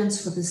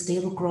nutrients for the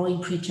stable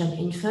growing preterm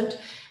infant,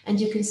 and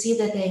you can see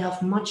that they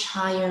have much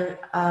higher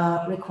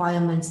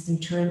requirements than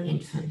term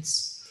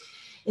infants.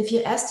 If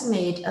you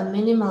estimate a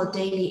minimal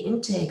daily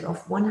intake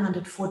of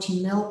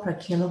 140 ml per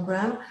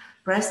kilogram,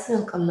 breast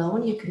milk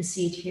alone, you can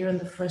see it here in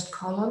the first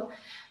column,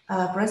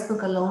 breast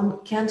milk alone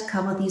can't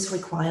cover these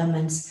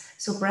requirements.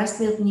 So breast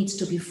milk needs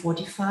to be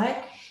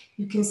fortified.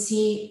 You can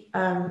see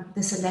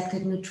the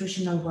selected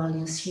nutritional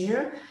values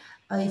here.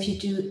 If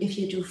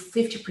you do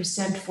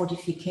 50%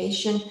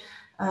 fortification,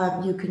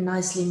 you can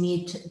nicely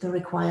meet the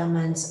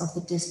requirements of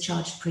the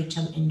discharged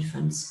preterm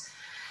infants.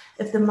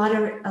 If the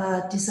mother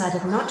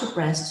decided not to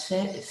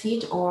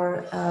breastfeed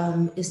or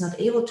is not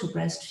able to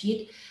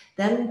breastfeed,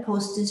 then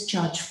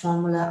post-discharge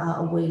formula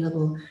are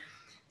available.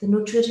 The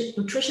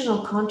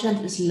nutritional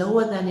content is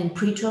lower than in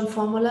preterm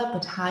formula,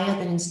 but higher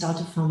than in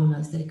starter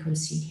formulas that you can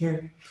see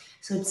here.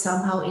 So it's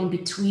somehow in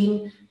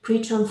between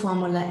preterm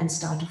formula and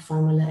starter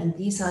formula, and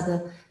these are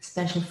the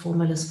special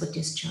formulas for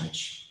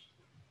discharge.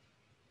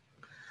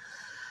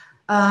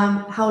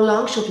 How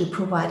long should we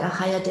provide a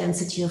higher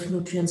density of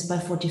nutrients by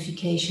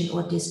fortification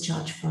or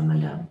discharge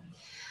formula?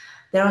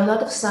 There are a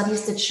lot of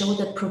studies that show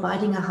that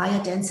providing a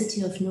higher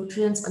density of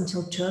nutrients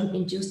until term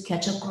induced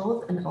catch-up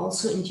growth and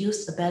also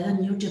induced a better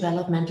new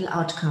developmental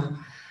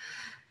outcome.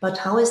 But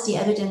how is the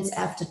evidence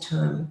after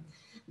term?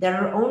 There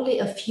are only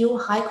a few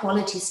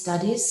high-quality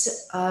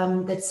studies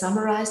that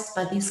summarized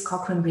by this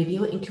Cochrane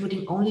review,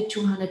 including only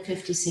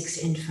 256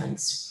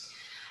 infants.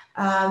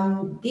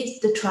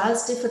 The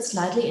trials differed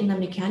slightly in the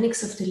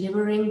mechanics of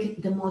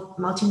delivering the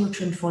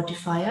multinutrient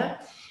fortifier.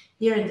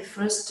 Here in the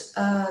first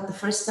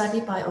study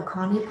by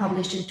O'Connell,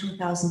 published in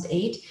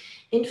 2008,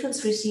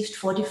 infants received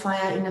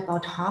fortifier in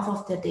about half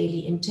of their daily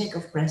intake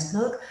of breast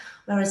milk,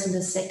 whereas in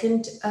the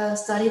second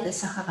study, the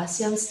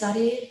Zacharassian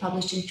study,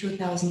 published in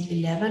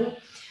 2011,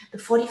 the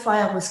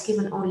fortifier was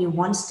given only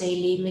once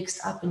daily,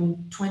 mixed up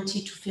in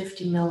 20 to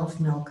 50 ml of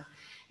milk.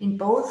 In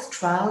both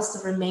trials,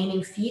 the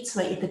remaining feeds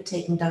were either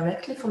taken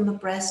directly from the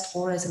breast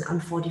or as an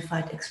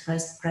unfortified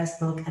expressed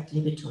breast milk ad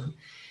libitum.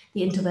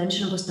 The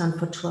intervention was done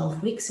for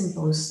 12 weeks in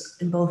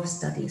both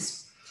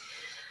studies.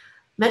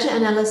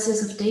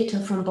 Meta-analysis of data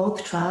from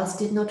both trials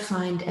did not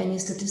find any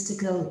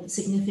statistical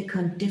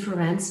significant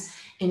difference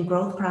in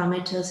growth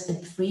parameters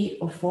at 3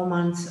 or 4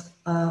 months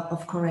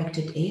of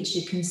corrected age.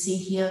 You can see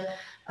here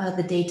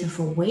the data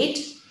for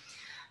weight.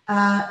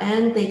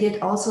 And they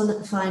did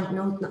also find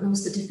no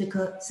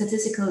statistical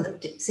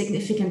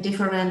significant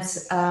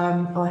difference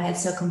or head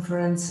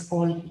circumference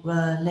or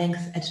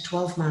length at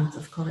 12 months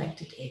of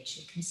corrected age.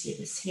 You can see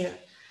this here.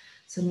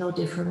 So no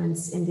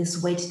difference in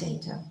this weight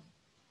data.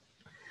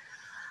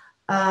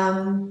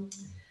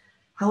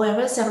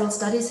 However, several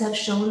studies have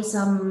shown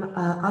some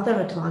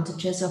other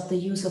advantages of the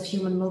use of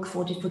human milk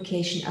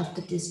fortification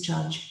after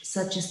discharge,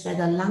 such as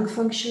better lung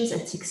functions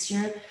at 6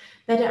 years,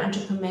 better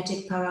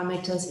anthropometric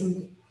parameters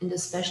in the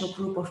special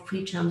group of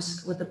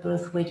preterms with a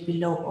birth weight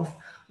below of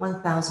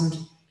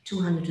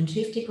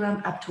 1,250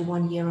 grams up to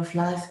 1 year of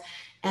life,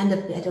 and a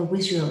better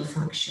visual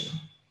function.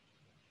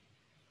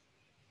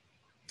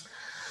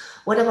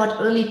 What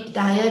about early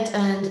diet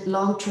and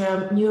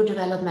long-term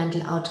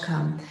neurodevelopmental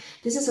outcome?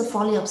 This is a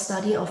follow-up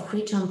study of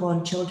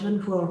preterm-born children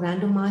who are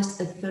randomized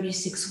at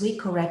 36-week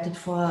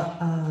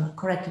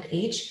corrected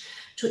age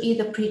to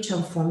either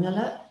preterm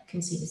formula, you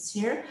can see this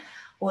here,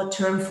 or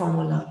term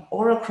formula,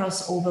 or a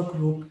crossover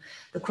group.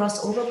 The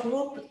crossover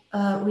group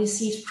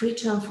received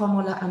preterm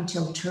formula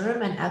until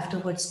term and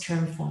afterwards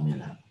term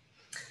formula.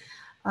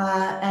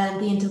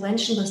 And the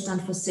intervention was done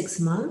for 6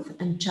 months,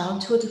 and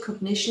childhood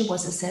cognition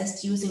was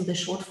assessed using the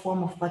short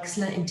form of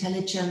Wechsler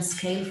Intelligence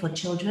Scale for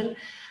children,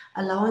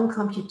 allowing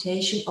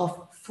computation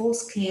of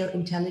full-scale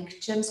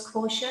intelligence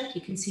quotient.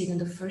 You can see it in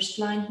the first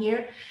line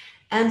here,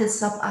 and the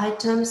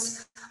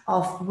sub-items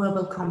of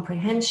verbal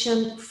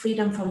comprehension,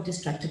 freedom from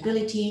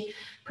distractibility,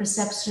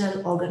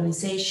 perceptual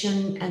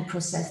organization, and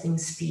processing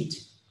speed.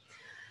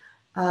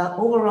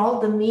 Overall,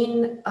 the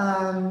mean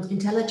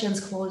intelligence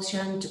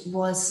quotient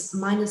was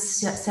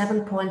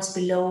 -7 points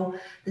below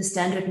the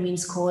standard mean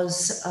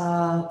scores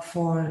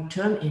for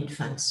term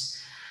infants.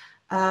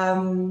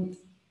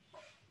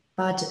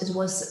 But it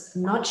was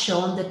not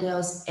shown that there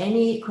was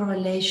any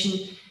correlation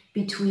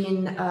between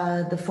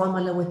the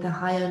formula with the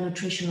higher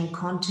nutritional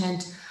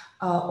content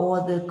or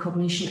the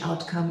cognition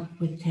outcome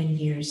with 10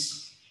 years.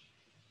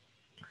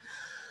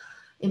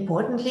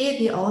 Importantly,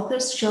 the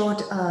authors showed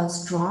a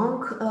strong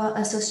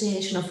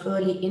association of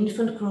early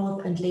infant growth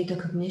and later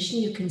cognition.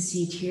 You can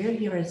see it here.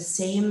 Here are the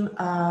same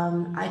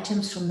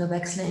items from the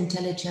Wechsler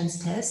Intelligence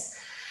Test.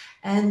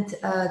 And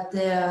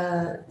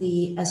the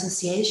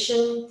association,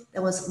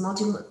 there was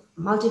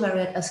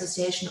multivariate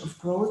association of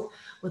growth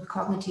with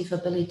cognitive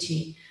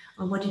ability.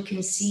 And what you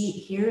can see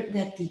here,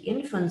 that the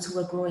infants who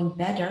were growing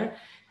better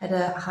had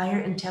a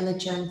higher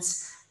intelligence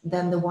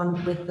than the one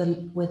with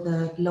the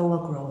lower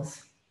growth.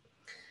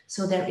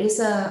 So there is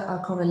a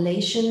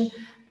correlation,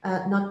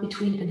 not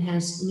between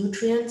enhanced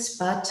nutrients,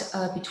 but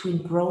between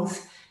growth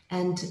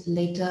and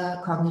later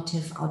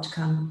cognitive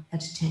outcome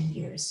at 10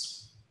 years.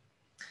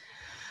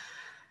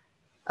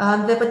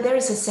 But there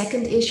is a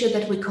second issue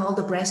that we call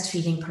the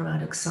breastfeeding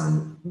paradoxon.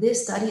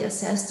 This study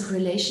assessed the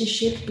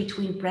relationship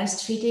between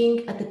breastfeeding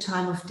at the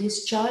time of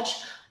discharge,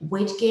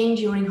 weight gain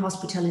during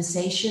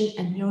hospitalization,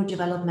 and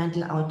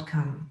neurodevelopmental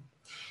outcome.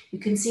 You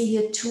can see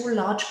here 2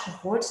 large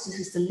cohorts. This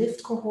is the lift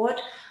cohort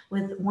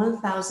with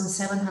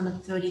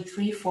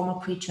 1,733 former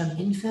preterm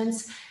infants,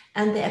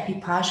 and the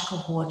equipage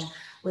cohort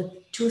with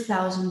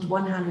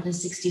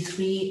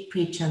 2,163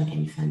 preterm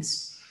infants.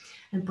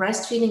 And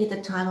breastfeeding at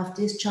the time of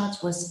discharge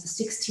was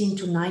 16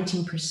 to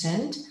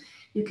 19%.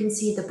 You can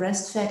see the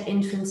breastfed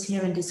infants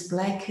here in this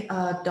black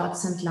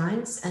dots and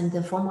lines, and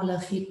the formula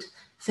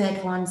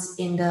fed ones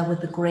with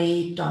the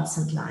gray dots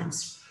and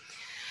lines.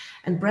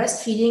 And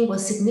breastfeeding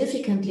was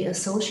significantly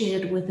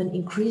associated with an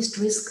increased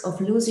risk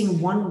of losing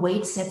 1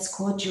 weight set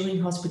score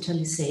during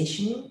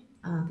hospitalization.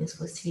 This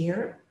was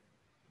here,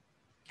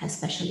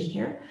 especially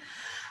here.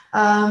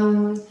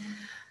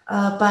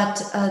 But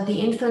the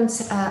infants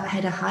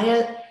had a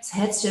higher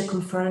head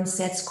circumference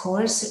set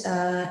scores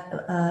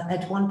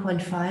at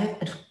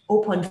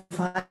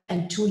 0.5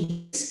 and 2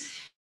 years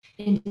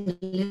in the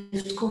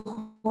lift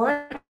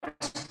cohort.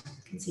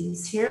 You can see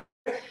this here.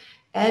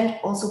 And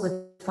also with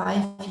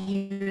 5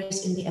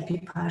 years in the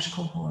equipage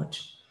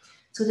cohort.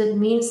 So that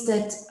means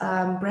that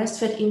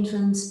breastfed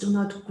infants do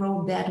not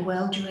grow that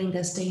well during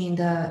their stay in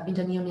the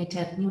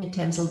neonatal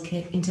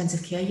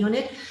intensive care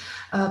unit,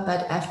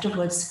 but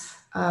afterwards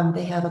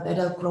they have a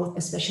better growth,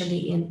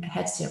 especially in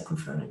head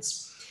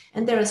circumference.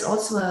 And there is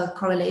also a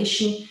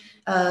correlation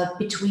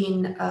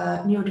between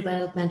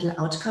neurodevelopmental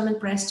outcome and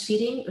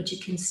breastfeeding, which you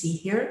can see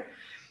here.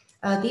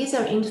 These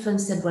are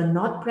infants that were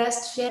not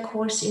breastfed, of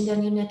course, in their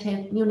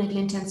neonatal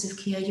intensive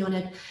care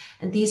unit.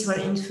 And these were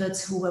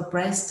infants who were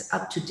breast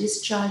up to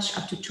discharge,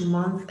 up to 2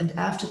 months, and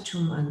after 2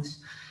 months.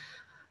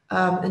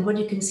 And what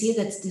you can see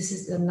that this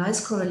is a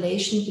nice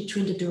correlation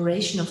between the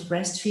duration of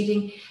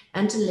breastfeeding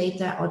and the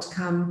later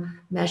outcome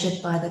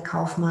measured by the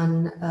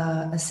Kaufman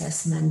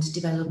assessment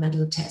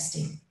developmental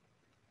testing.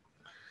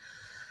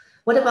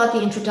 What about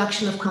the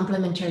introduction of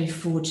complementary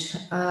food?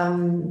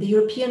 The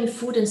European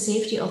Food and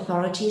Safety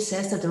Authority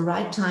says that the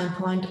right time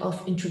point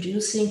of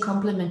introducing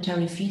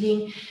complementary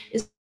feeding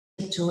is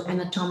to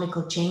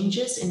anatomical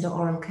changes in the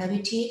oral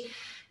cavity,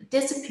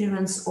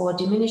 disappearance or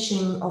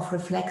diminishing of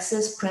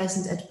reflexes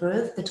present at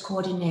birth that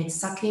coordinate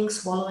sucking,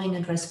 swallowing,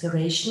 and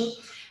respiration,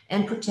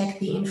 and protect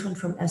the infant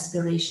from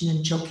aspiration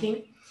and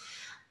choking,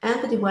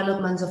 and the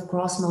development of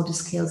gross motor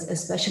skills,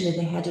 especially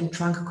the head and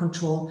trunk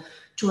control,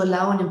 to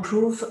allow an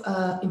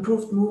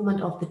improved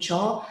movement of the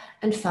jaw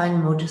and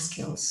fine motor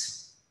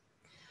skills.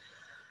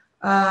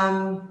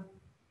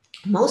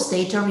 Most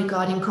data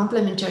regarding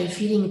complementary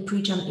feeding in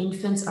preterm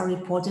infants are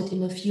reported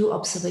in a few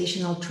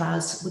observational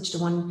trials, which the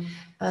one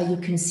you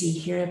can see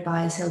here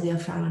by Silvia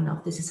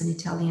Faranov. This is an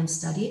Italian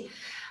study,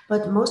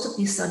 but most of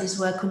these studies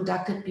were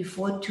conducted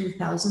before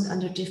 2000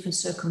 under different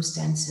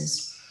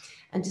circumstances.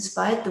 And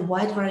despite the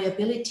wide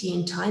variability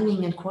in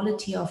timing and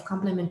quality of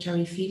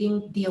complementary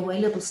feeding, the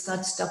available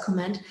studies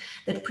document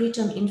that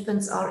preterm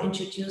infants are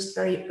introduced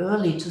very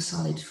early to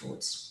solid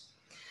foods.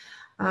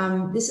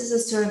 This is a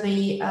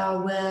survey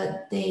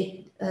where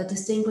they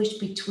distinguished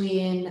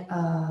between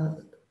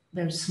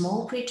very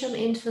small preterm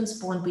infants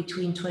born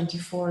between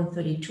 24 and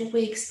 32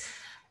 weeks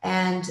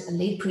and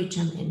late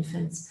preterm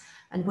infants.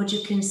 And what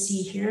you can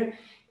see here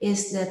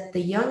is that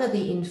the younger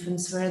the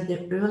infants were,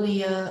 the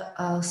earlier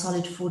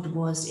solid food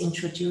was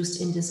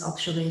introduced in this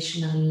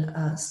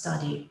observational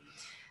study.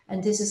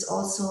 And this is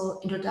also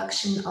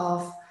introduction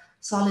of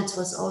solids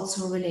was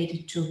also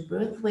related to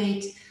birth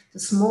weight. The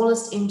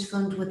smallest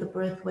infant with a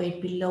birth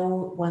weight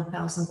below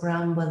 1,000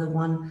 grams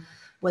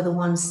were the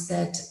ones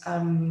that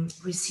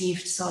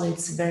received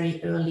solids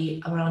very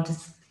early, around the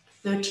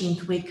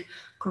 13th week,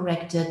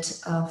 corrected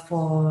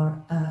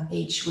for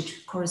age,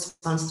 which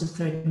corresponds to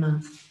 3rd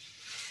month.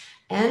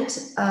 And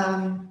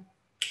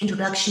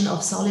introduction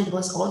of solid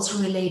was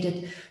also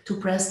related to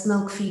breast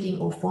milk feeding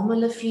or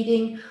formula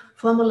feeding.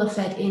 Formula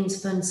fed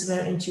infants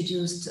were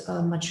introduced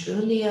much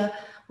earlier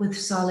with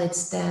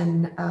solids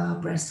than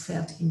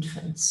breastfed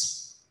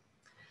infants.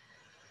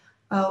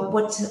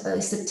 What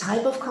is the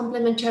type of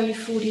complementary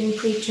food in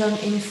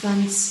preterm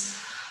infants?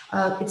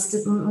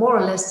 It's more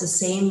or less the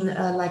same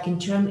like in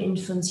term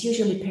infants.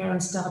 Usually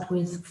parents start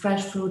with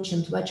fresh fruits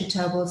and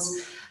vegetables,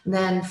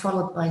 then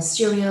followed by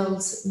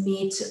cereals,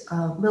 meat,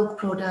 milk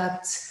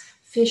products,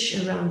 fish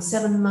around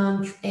 7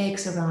 months,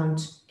 eggs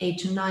around 8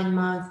 to 9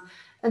 months,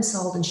 and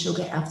salt and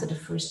sugar after the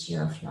 1st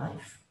year of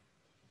life.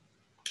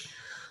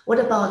 What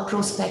about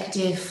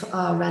prospective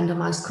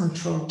randomized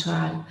controlled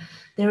trial?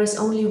 There is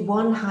only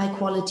one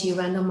high-quality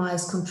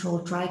randomized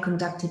controlled trial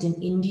conducted in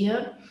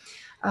India,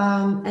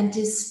 and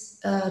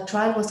this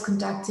trial was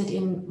conducted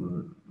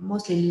in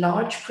mostly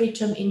large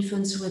preterm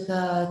infants with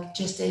a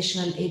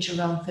gestational age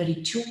around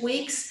 32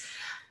 weeks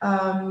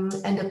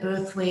and a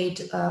birth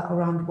weight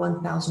around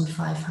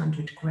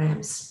 1,500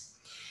 grams.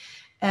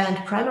 And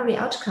primary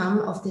outcome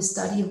of this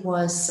study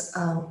was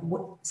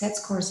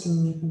Z-scores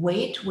in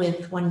weight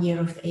with 1 year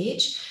of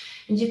age.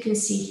 And you can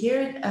see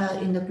here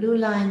in the blue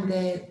line,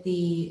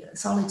 the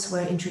solids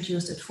were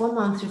introduced at 4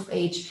 months of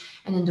age,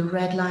 and in the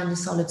red line, the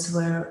solids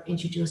were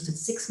introduced at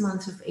 6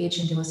 months of age,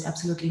 and there was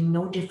absolutely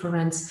no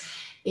difference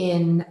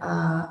in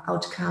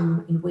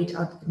outcome, in weight,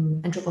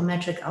 in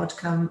anthropometric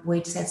outcome,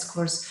 weight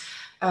Z-scores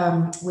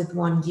with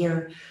 1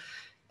 year.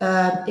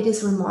 It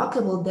is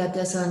remarkable that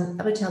there's an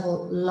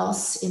inevitable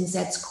loss in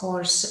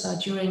Z-scores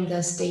during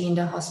the stay in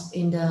the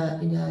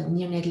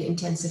neonatal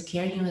intensive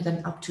care unit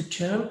and up to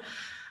term,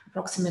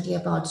 approximately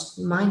about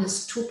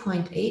minus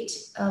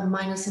 2.8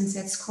 minus in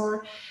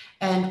Z-score,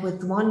 and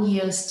with 1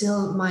 year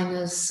still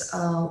minus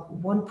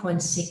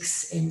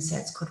 1.6 in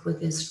Z-score,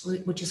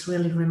 which is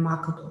really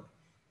remarkable.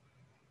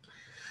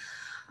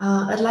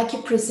 I'd like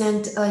to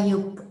present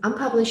you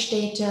unpublished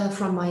data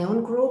from my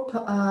own group.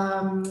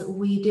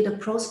 We did a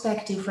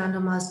prospective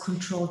randomized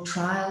controlled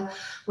trial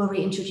where we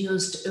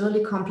introduced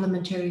early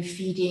complementary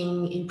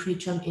feeding in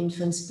preterm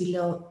infants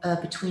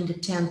between the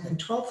 10th and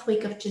 12th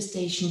week of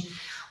gestation,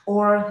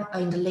 or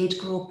in the late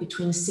group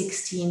between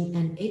 16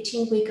 and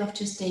 18 week of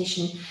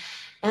gestation.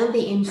 And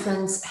the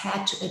infants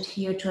had to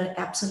adhere to an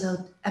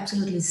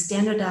absolutely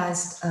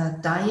standardized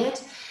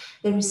diet.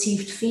 They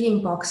received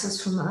feeding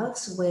boxes from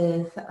us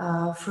with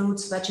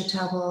fruits,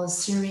 vegetables,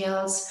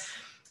 cereals,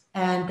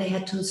 and they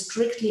had to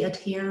strictly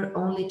adhere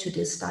only to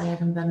this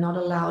diet and were not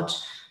allowed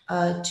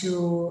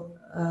to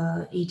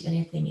eat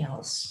anything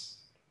else.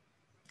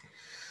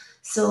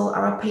 So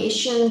our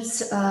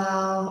patients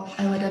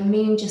had a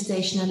mean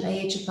gestational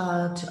age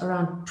about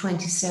around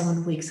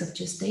 27 weeks of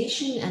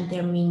gestation, and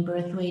their mean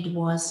birth weight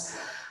was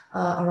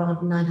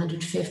around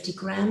 950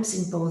 grams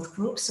in both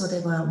groups. So they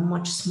were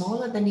much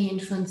smaller than the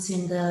infants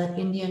in the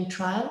Indian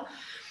trial.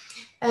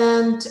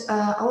 And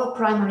our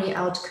primary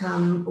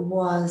outcome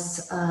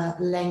was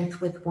length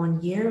with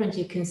 1 year. And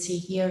you can see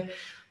here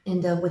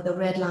with the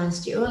red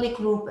lines, the early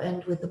group,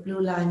 and with the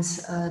blue lines,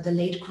 the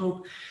late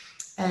group.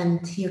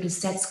 And here the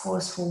set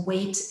scores for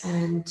weight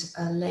and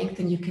length.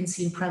 And you can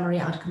see in primary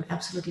outcome,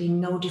 absolutely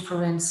no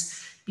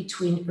difference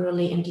between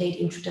early and late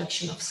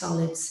introduction of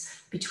solids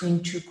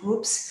between two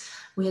groups.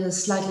 We had a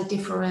slightly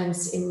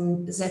difference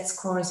in Z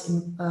scores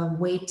in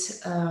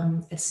weight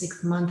at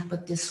 6 months,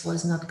 but this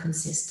was not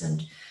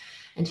consistent.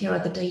 And here are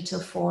the data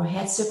for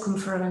head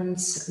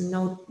circumference,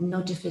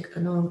 no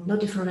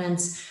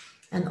difference,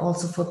 and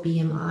also for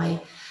BMI.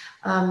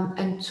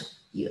 And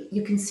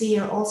you can see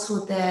here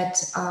also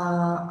that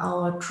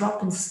our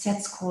drop in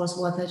set scores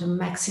was at a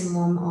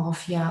maximum of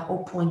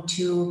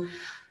 0.2,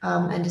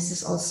 and this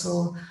is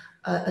also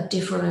a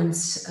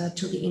difference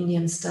to the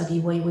Indian study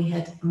where we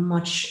had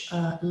much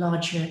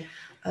larger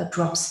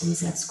drops in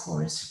Z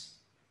scores.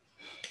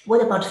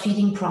 What about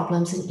feeding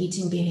problems and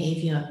eating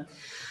behavior?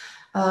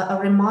 A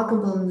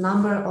remarkable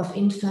number of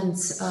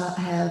infants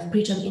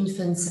preterm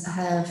infants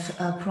have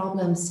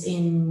problems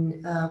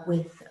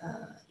with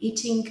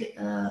eating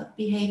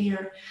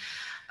behavior.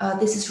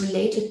 This is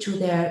related to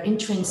their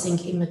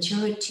intrinsic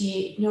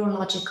immaturity,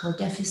 neurological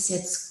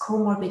deficits,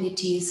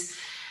 comorbidities,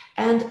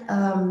 and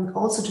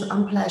also to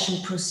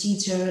unpleasant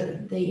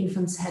procedure the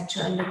infants had to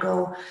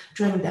undergo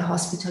during their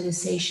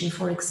hospitalization,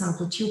 for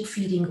example, tube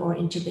feeding or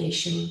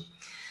intubation.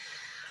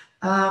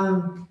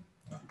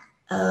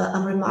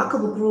 A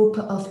remarkable group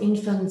of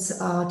infants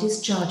are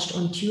discharged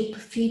on tube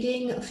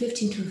feeding.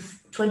 15 to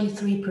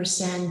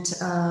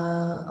 23%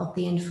 of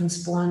the infants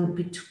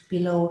born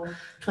below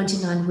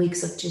 29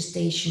 weeks of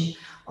gestation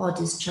are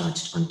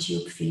discharged on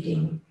tube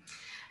feeding.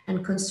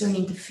 And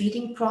concerning the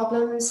feeding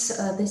problems,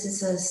 this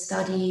is a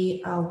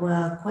study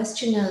where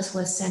questionnaires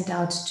were sent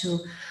out to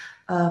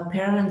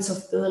parents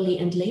of early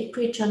and late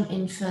preterm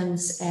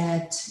infants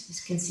at, you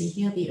can see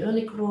here, the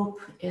early group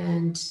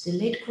and the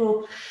late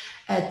group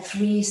at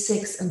 3,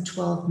 6, and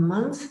 12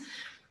 months.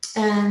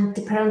 And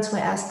the parents were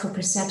asked for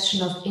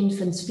perception of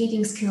infants'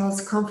 feeding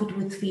skills, comfort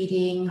with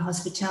feeding,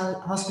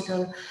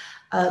 hospital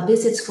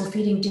visits for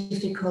feeding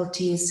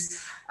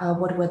difficulties,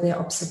 what were their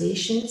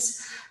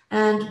observations.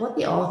 And what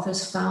the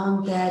authors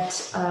found that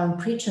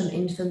preterm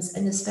infants,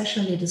 and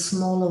especially the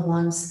smaller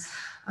ones,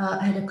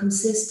 had a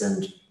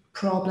consistent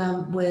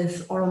problem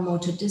with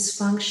oromotor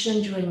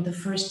dysfunction during the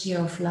first year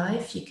of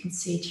life. You can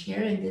see it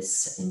here in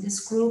this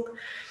group.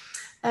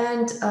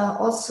 And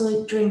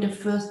also during the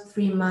first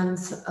 3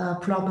 months,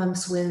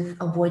 problems with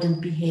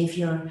avoidant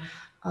behavior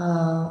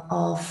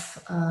of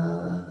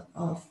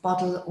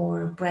bottle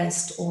or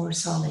breast or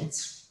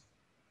solids.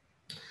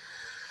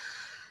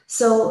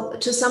 So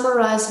to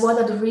summarize, what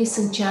are the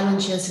recent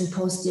challenges in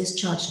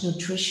post-discharge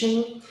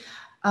nutrition?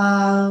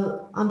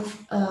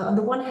 On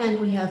the one hand,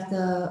 we have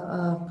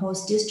the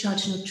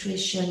post-discharge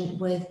nutrition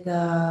with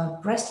the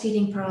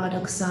breastfeeding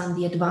paradoxon,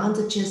 the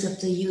advantages of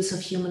the use of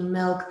human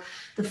milk,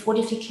 the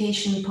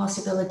fortification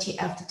possibility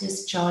after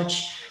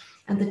discharge,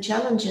 and the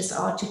challenges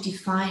are to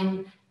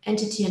define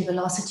entity and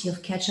velocity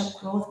of catch-up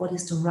growth, what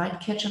is the right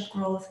catch-up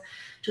growth,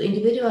 to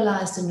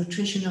individualize the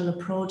nutritional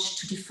approach,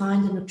 to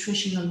define the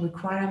nutritional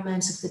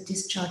requirements of the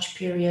discharge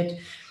period,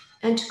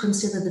 and to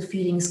consider the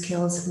feeding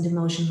skills and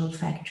emotional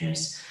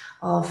factors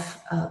of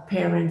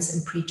parents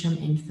and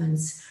preterm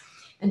infants.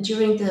 And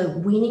during the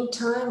weaning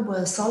time,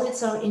 where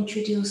solids are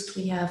introduced,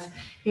 we have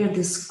here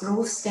this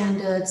growth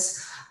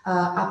standards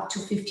up to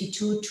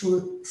 52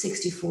 to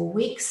 64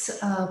 weeks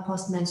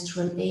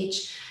post-menstrual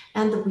age,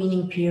 and the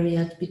weaning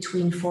period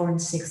between 4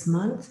 and 6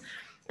 months.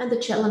 And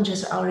the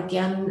challenges are,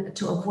 again,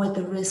 to avoid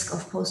the risk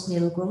of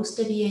postnatal growth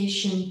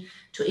deviation,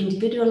 to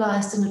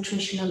individualize the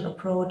nutritional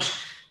approach,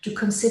 to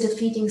consider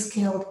feeding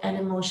skills and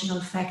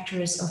emotional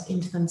factors of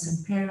infants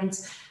and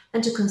parents,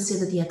 and to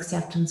consider the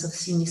acceptance of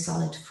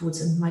semi-solid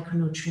foods and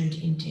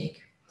micronutrient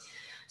intake.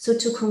 So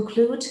to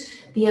conclude,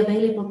 the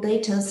available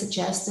data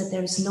suggests that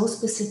there is no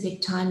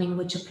specific timing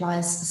which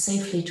applies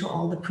safely to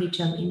all the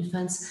preterm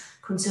infants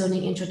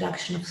concerning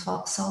introduction of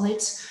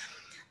solids,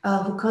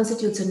 who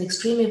constitutes an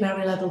extremely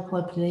variable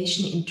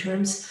population in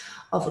terms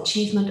of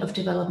achievement of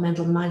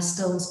developmental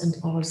milestones and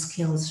oral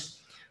skills.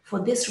 For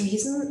this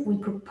reason, we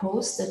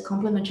propose that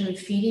complementary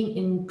feeding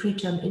in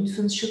preterm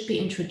infants should be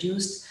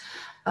introduced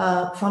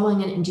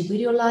following an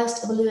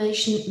individualized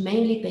evaluation,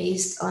 mainly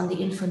based on the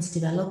infant's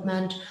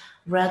development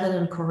rather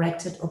than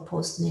corrected or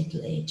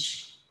postnatal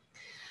age.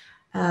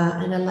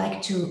 And I'd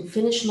like to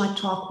finish my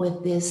talk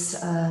with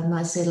this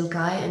nice little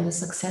guy and the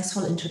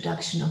successful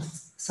introduction of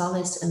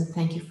solids, and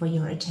thank you for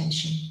your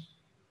attention.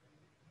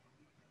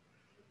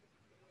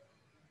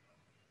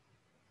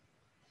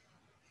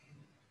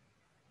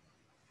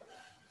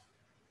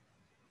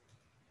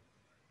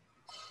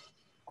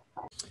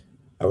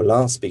 Our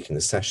last speaker in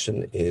the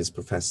session is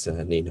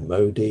Professor Nina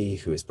Modi,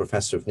 who is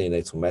Professor of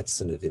Neonatal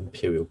Medicine at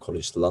Imperial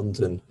College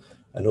London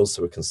and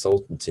also a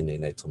consultant in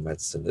neonatal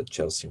medicine at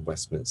Chelsea and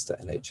Westminster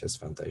NHS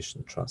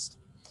Foundation Trust.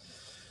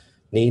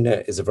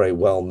 Nina is a very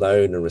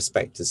well-known and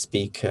respected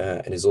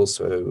speaker and is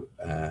also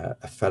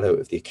a fellow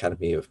of the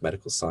Academy of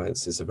Medical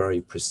Sciences, a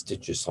very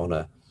prestigious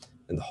honour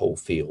in the whole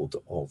field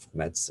of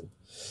medicine.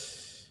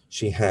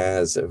 She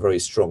has a very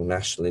strong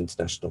national and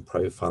international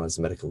profile as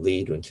a medical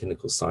leader and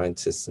clinical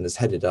scientist, and has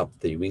headed up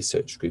the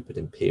research group at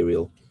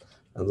Imperial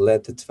and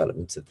led the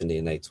development of the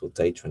neonatal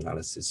data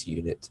analysis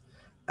unit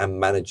and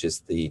manages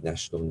the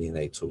National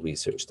Neonatal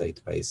Research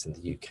Database in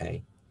the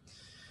UK.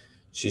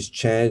 She's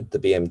chaired the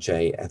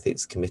BMJ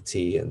Ethics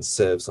Committee and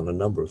serves on a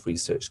number of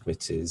research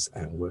committees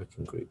and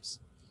working groups.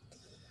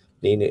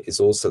 Nina is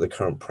also the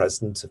current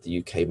president of the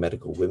UK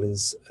Medical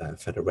Women's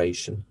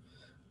Federation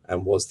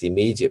and was the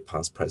immediate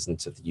past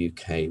president of the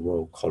UK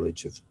Royal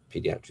College of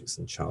Paediatrics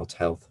and Child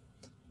Health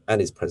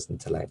and is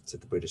president-elect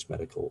of the British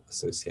Medical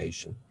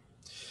Association.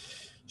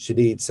 She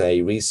leads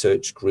a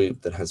research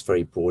group that has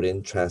very broad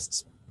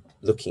interests,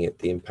 looking at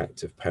the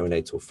impact of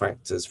perinatal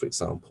factors, for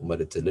example,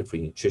 mother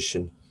delivery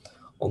nutrition,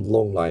 on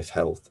long life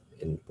health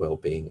and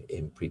well-being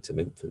in preterm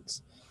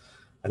infants.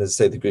 And as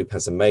I say, the group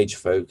has a major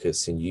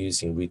focus in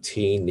using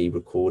routinely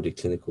recorded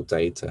clinical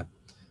data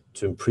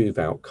to improve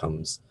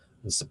outcomes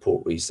and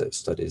support research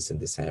studies in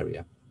this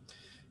area.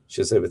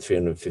 She has over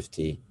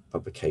 350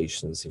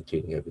 publications,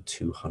 including over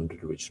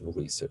 200 original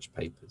research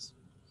papers.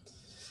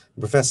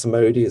 Professor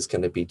Modi is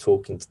going to be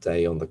talking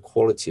today on the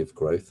quality of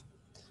growth,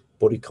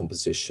 body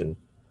composition,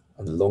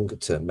 and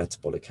longer-term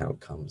metabolic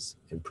outcomes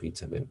in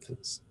preterm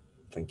infants.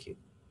 Thank you.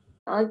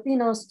 I've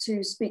been asked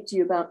to speak to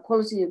you about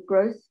quality of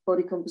growth,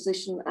 body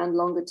composition, and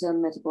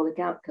longer-term metabolic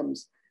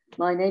outcomes.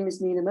 My name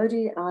is Nina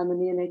Modi. I'm a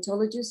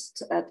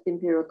neonatologist at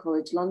Imperial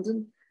College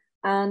London.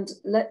 And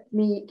let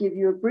me give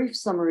you a brief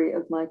summary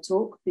of my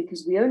talk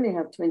because we only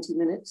have 20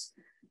 minutes.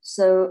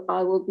 So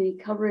I will be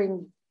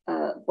covering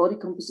body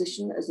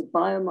composition as a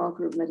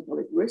biomarker of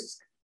metabolic risk.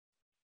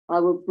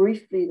 I will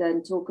briefly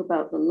then talk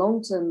about the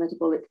long-term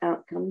metabolic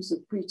outcomes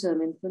of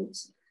preterm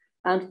infants.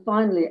 And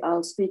finally,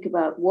 I'll speak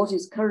about what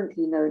is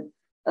currently known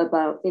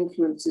about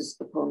influences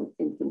upon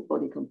infant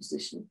body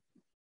composition.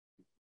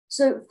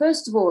 So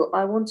first of all,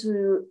 I want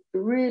to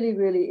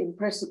really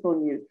impress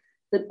upon you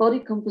that body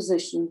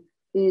composition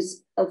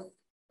is a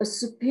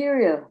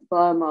superior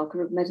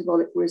biomarker of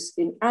metabolic risk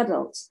in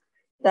adults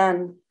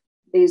than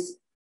is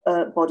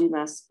body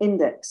mass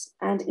index.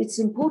 And it's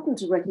important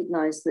to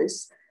recognize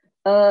this.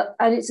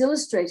 And it's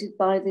illustrated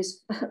by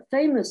this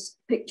famous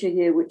picture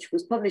here, which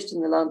was published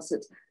in the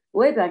Lancet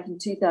way back in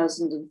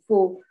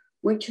 2004,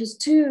 which has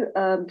two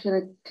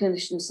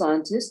clinician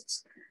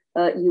scientists.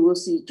 You will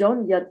see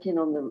John Yudkin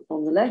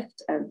on the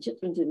left and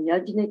Chitranjan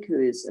Yajnik,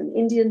 who is an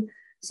Indian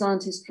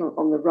scientist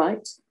on the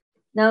right.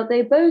 Now,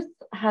 they both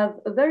have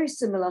a very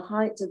similar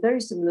height, a very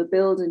similar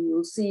build, and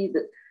you'll see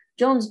that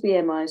John's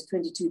BMI is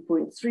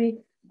 22.3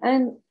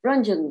 and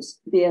Ranjan's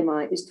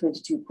BMI is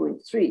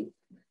 22.3.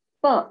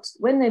 But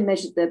when they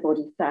measured their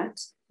body fat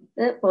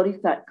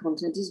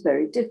content is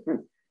very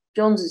different.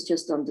 John's is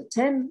just under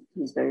 10,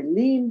 he's very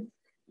lean,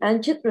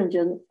 and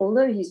Chitranjan,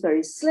 although he's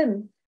very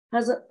slim,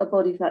 has a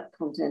body fat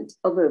content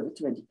of over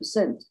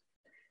 20%.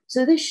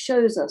 So this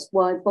shows us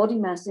why body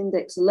mass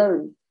index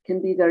alone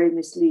can be very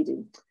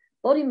misleading.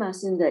 Body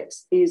mass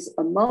index is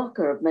a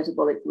marker of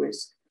metabolic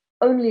risk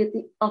only at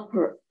the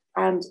upper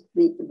and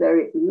the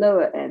very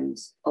lower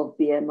ends of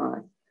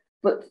BMI.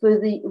 But for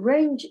the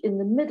range in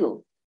the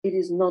middle, it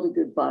is not a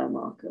good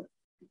biomarker.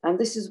 And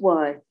this is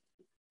why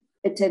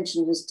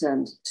attention has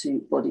turned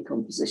to body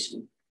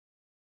composition.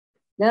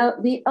 Now,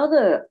 the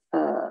other,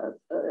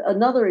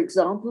 another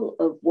example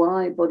of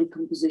why body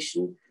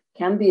composition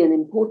can be an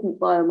important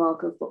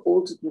biomarker for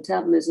altered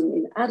metabolism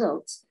in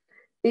adults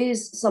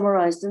is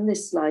summarized in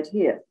this slide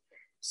here.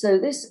 So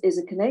this is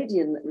a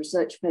Canadian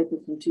research paper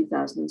from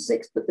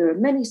 2006, but there are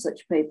many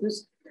such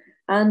papers.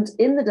 And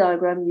in the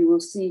diagram, you will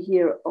see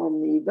here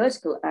on the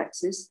vertical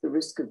axis, the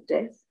risk of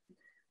death.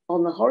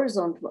 On the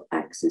horizontal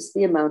axis,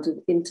 the amount of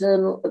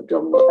internal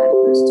abdominal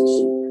adipose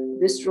tissue,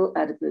 visceral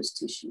adipose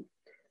tissue.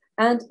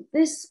 And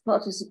this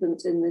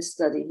participant in this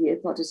study here,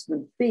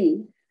 participant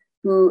B,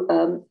 who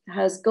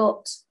has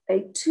got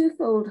a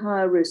twofold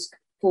higher risk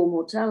for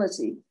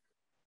mortality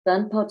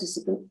than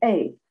participant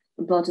A.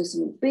 And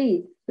participant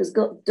B has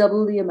got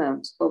double the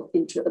amount of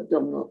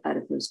intra-abdominal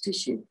adipose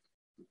tissue.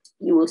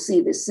 You will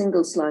see this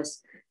single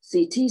slice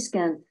CT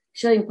scan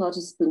showing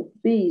participant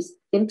B's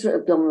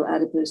intra-abdominal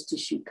adipose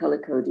tissue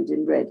color-coded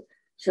in red,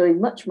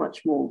 showing much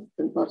more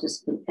than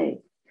participant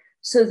A.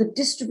 So the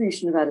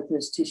distribution of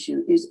adipose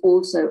tissue is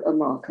also a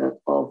marker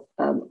of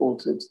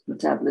altered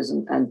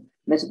metabolism and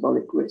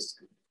metabolic risk.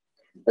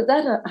 But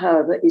that,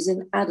 however, is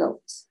in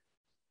adults.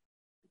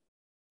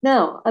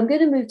 Now, I'm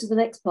going to move to the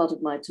next part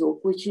of my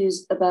talk, which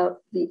is about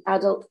the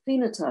adult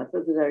phenotype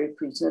of the very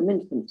preterm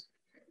infant.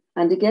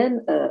 And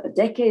again, a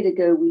decade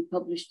ago, we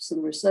published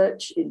some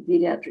research in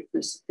pediatric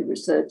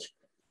research,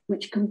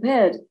 which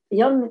compared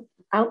young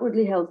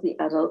outwardly healthy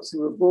adults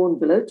who were born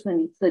below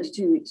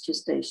 32 weeks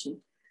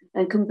gestation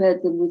and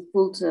compared them with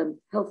full-term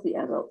healthy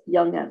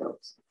young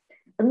adults.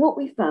 And what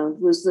we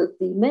found was that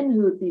the men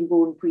who had been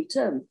born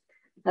preterm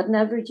had an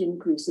average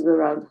increase of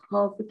around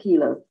 ½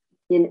 kilo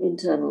in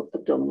internal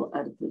abdominal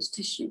adipose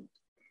tissue.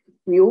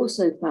 We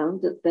also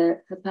found that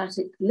their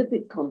hepatic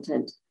lipid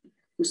content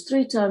was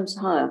 3 times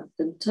higher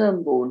than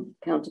term-born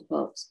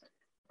counterparts,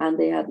 and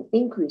they had an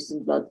increase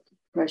in blood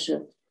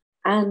pressure.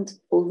 And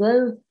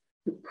although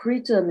the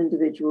preterm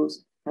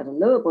individuals had a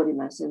lower body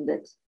mass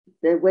index,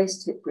 their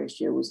waist-hip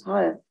ratio was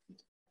higher.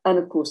 And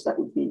of course, that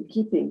would be in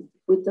keeping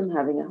with them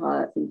having a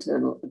higher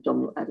internal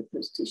abdominal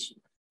adipose tissue.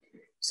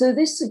 So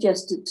this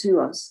suggested to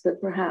us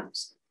that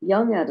perhaps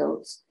young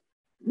adults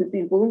who'd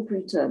been born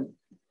preterm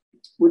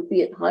would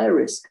be at higher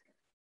risk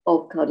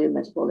of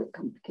cardiometabolic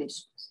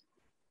complications.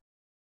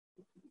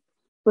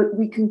 But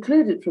we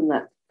concluded from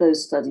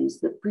those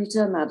studies that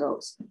preterm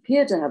adults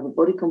appear to have a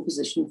body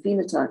composition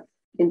phenotype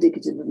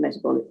indicative of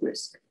metabolic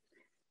risk.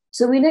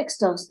 So we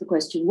next asked the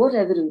question, what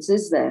evidence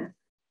is there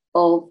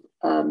of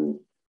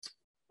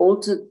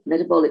altered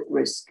metabolic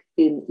risk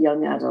in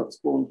young adults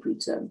born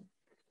preterm?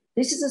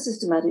 This is a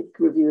systematic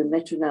review and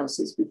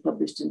meta-analysis we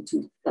published in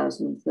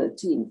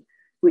 2013,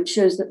 which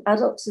shows that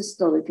adult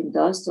systolic and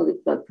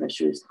diastolic blood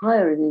pressure is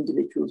higher in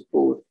individuals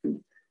born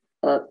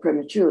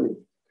prematurely.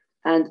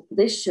 And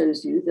this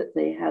shows you that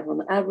they have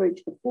on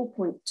average a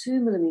 4.2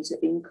 millimeter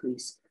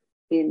increase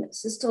in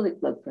systolic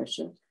blood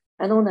pressure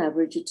and on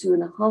average a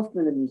 2.5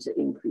 millimeter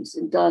increase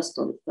in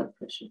diastolic blood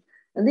pressure.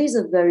 And these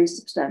are very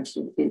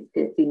substantial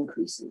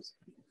increases.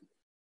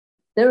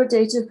 There are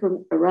data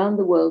from around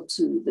the world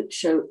too that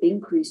show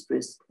increased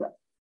risk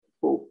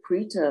for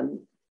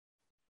preterm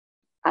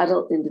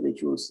adult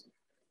individuals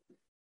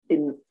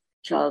in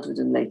childhood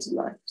and later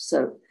life.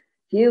 So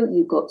here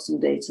you've got some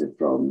data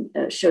from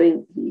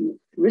showing the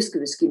risk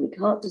of ischemic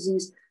heart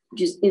disease,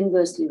 which is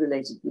inversely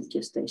related with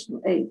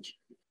gestational age.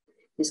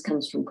 This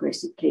comes from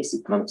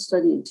Casey Crump's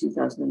study in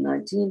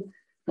 2019,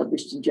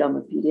 published in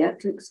JAMA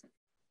Pediatrics.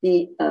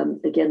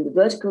 Again, the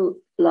vertical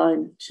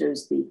line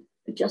shows the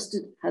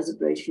adjusted hazard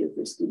ratio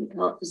for ischemic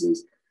heart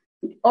disease.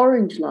 The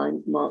orange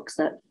line marks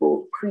that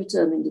for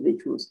preterm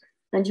individuals.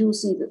 And you will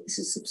see that this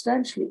is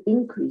substantially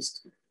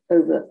increased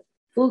over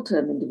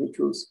full-term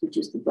individuals, which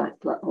is the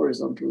black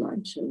horizontal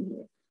line shown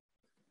here.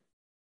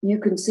 You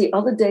can see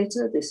other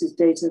data. This is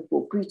data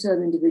for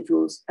preterm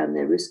individuals and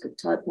their risk of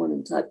type 1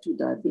 and type 2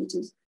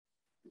 diabetes.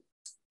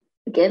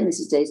 Again, this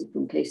is data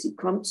from Casey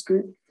Crump's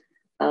group.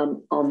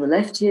 On the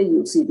left here,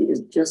 you'll see the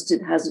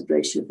adjusted hazard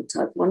ratio for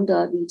type 1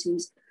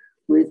 diabetes,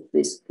 with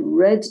this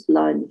red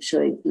line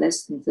showing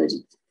less than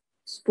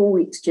 34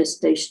 weeks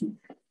gestation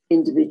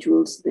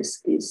individuals.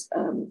 This is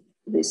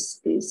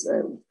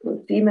for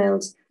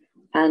females,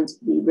 and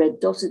the red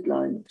dotted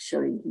line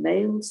showing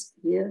males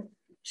here,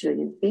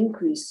 showing an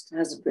increased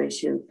hazard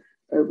ratio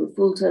over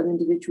full-term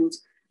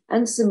individuals,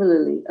 and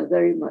similarly, a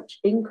very much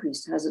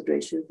increased hazard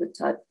ratio for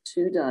type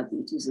 2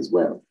 diabetes as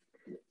well.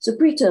 So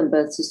preterm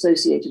births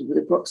associated with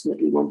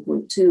approximately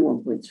 1.2,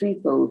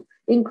 1.3-fold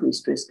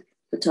increased risk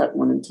for type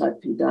 1 and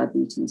type 2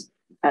 diabetes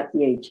at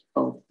the age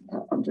of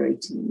under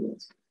 18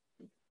 years.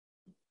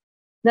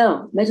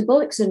 Now,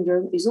 metabolic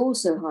syndrome is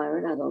also higher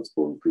in adults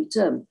born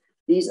preterm.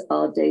 These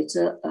are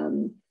data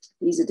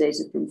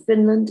from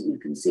Finland. You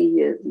can see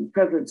here the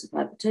prevalence of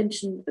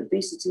hypertension,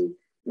 obesity,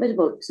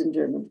 metabolic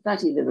syndrome, and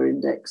fatty liver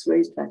index,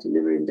 raised fatty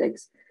liver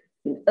index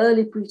in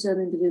early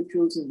preterm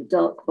individuals in the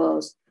dark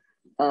bars,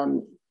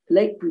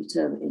 late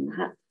preterm in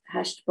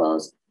hashed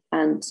bars,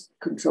 and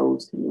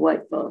controls in the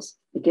white bars,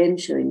 again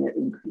showing their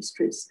increased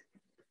risk.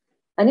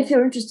 And if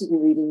you're interested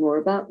in reading more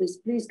about this,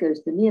 please go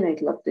to the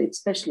Neonatal Update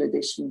Special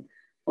Edition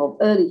of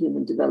Early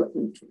Human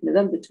Development,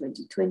 November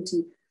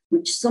 2020,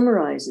 which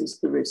summarizes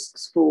the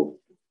risks for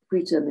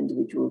preterm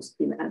individuals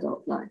in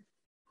adult life.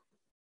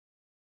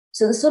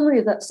 So the summary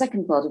of that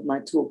second part of my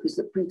talk is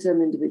that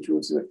preterm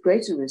individuals are at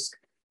greater risk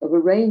of a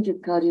range of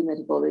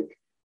cardiometabolic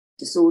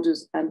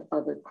disorders and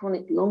other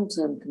chronic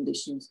long-term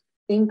conditions,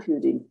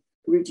 including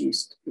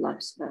reduced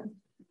lifespan.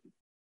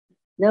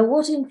 Now,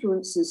 what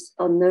influences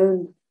are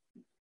known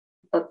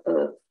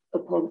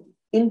upon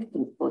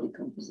infant body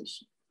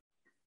composition?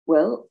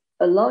 Well,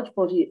 a large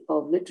body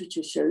of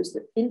literature shows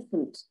that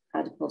infant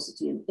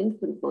adiposity and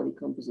infant body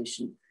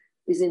composition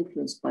is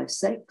influenced by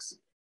sex,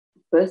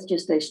 birth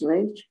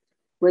gestational age,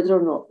 whether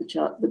or not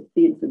the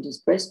infant is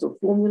breast or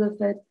formula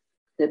fed,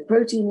 their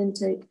protein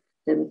intake,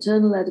 their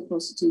maternal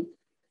adiposity,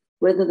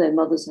 whether their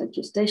mothers had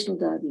gestational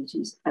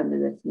diabetes, and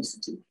their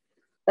ethnicity.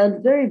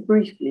 And very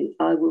briefly,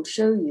 I will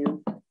show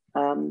you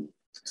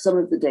some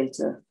of the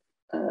data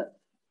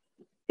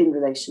in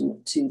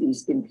relation to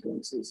these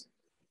influences.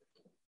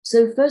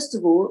 So first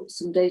of all,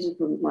 some data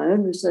from my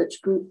own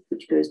research group,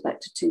 which goes back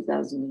to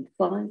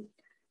 2005.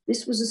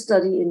 This was a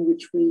study in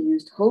which we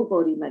used whole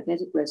body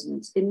magnetic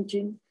resonance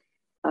imaging,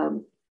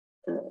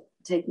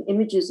 taking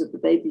images of the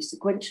baby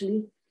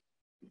sequentially,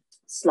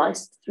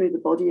 sliced through the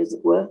body as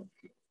it were,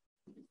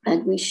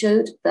 and we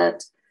showed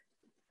that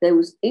there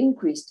was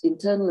increased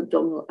internal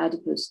abdominal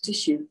adipose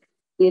tissue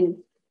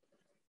in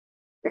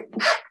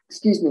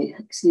excuse me.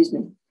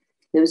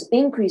 There was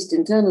increased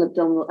internal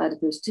abdominal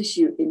adipose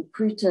tissue in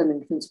preterm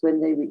infants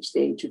when they reached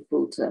the age of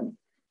full term.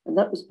 And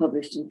that was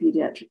published in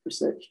Pediatric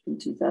Research in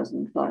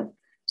 2005.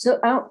 So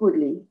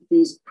outwardly,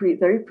 these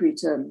very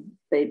preterm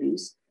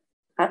babies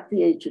at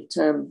the age of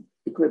term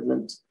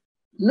equivalent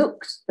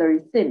looked very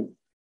thin.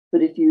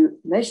 But if you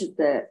measured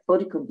their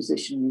body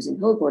composition using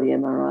whole body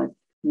MRI,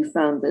 you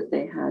found that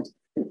they had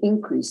an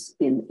increase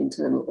in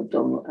internal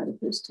abdominal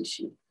adipose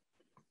tissue.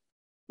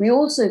 We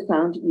also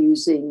found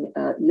using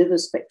liver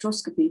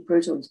spectroscopy,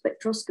 proton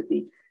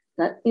spectroscopy,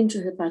 that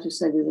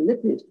intrahepatocellular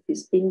lipid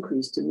is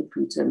increased in the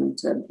preterm and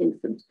term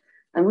infant.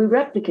 And we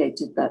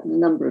replicated that in a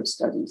number of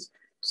studies.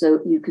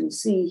 So you can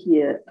see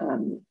here,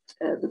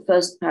 the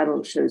first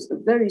panel shows a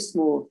very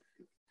small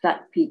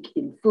fat peak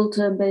in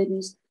full-term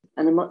babies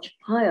and a much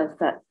higher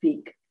fat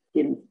peak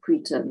in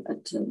preterm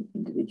and term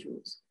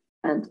individuals.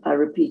 And I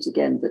repeat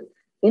again that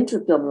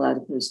intra-abdominal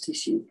adipose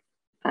tissue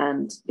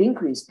and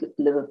increased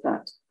liver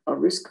fat are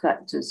risk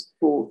factors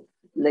for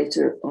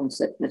later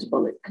onset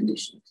metabolic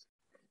conditions.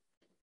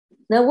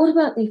 Now, what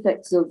about the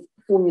effects of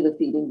formula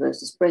feeding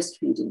versus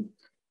breastfeeding?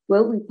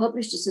 Well, we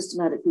published a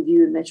systematic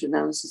review and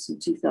meta-analysis in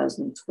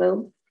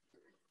 2012.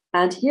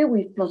 And here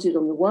we've plotted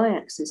on the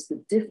y-axis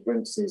the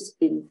differences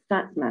in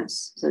fat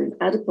mass, so in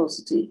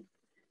adiposity,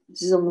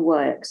 this is on the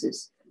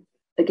y-axis,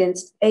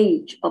 against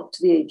age up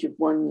to the age of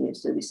 1 year.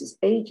 So this is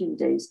age in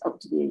days up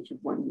to the age of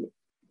 1 year.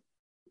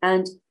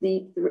 And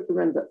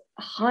remember,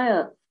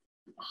 higher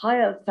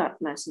fat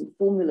mass in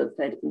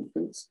formula-fed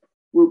infants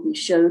will be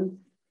shown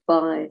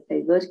by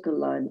a vertical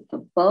line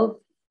above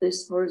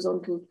this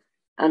horizontal,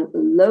 and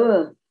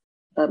lower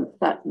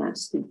fat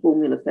mass in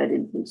formula-fed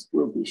infants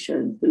will be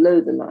shown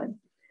below the line.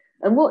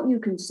 And what you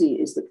can see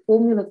is that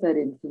formula-fed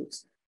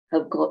infants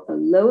have got a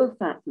lower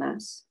fat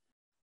mass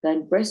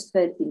than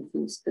breastfed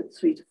infants at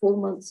 3 to 4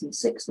 months and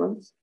 6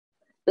 months.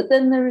 But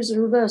then there is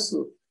a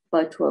reversal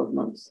by 12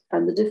 months,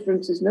 and the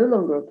difference is no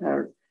longer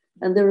apparent.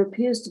 And there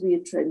appears to be a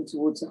trend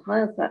towards a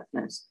higher fat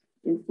mass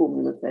in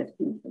formula-fed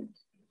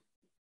infants.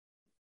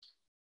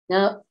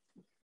 Now,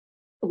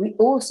 we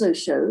also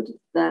showed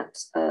that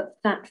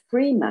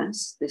fat-free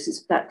mass, this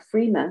is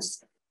fat-free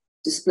mass,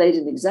 displayed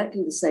in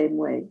exactly the same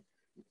way,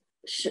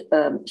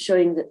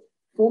 showing that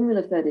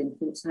formula-fed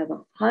infants have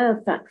a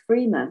higher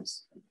fat-free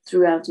mass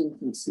throughout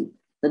infancy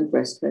than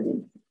breastfed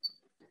infants.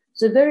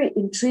 So very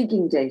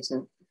intriguing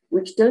data,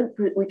 which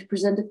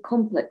present a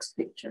complex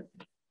picture.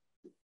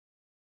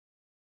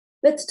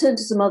 Let's turn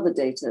to some other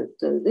data,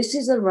 though. This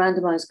is a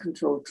randomized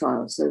controlled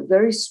trial, so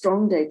very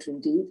strong data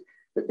indeed,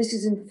 but this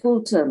is in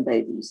full-term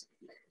babies.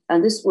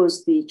 And this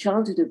was the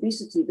Childhood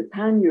Obesity, the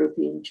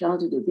Pan-European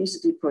Childhood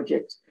Obesity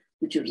Project,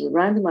 which was a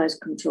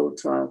randomized controlled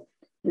trial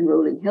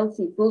enrolling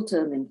healthy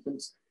full-term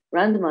infants,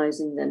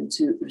 randomizing them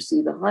to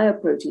receive a higher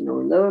protein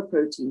or a lower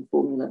protein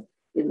formula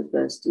in the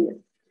first year.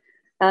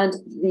 And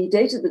the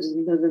data that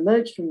have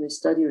emerged from this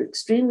study are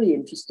extremely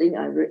interesting.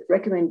 I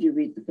recommend you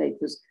read the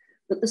papers.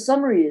 But the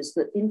summary is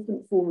that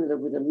infant formula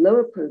with a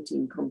lower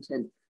protein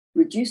content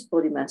reduced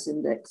body mass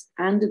index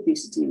and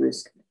obesity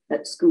risk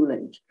at school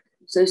age.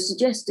 So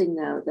suggesting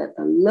now that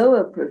a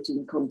lower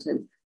protein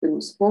content than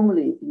was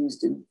formerly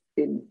used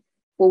in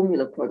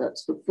formula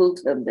products for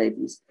full-term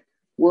babies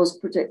was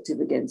protective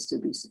against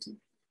obesity.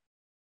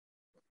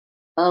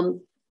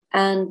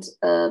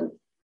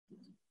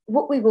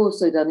 What we've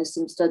also done is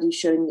some studies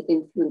showing the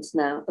influence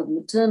now of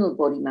maternal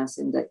body mass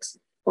index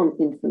on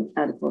infant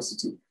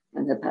adiposity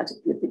and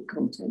hepatic lipid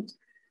content.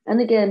 And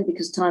again,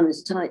 because time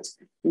is tight,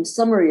 in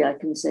summary, I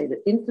can say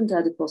that infant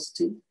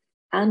adiposity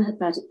and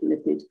hepatic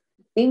lipid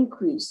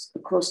increase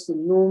across the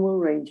normal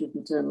range of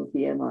maternal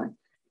BMI.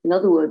 In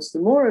other words, the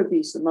more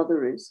obese a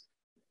mother is,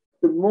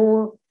 the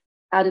more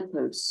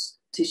adipose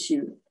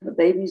tissue her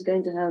baby is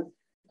going to have,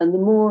 and the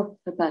more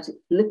hepatic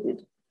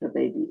lipid her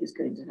baby is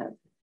going to have.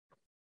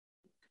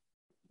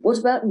 What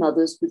about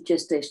mothers with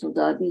gestational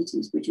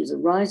diabetes, which is a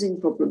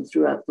rising problem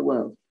throughout the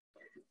world?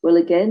 Well,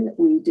 again,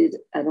 we did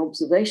an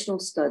observational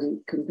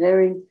study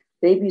comparing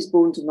babies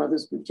born to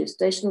mothers with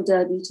gestational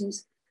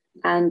diabetes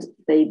and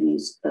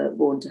babies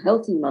born to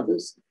healthy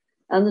mothers.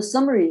 And the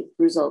summary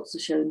results are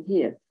shown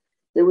here.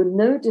 There were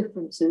no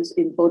differences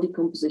in body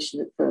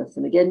composition at birth.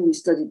 And again, we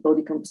studied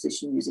body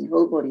composition using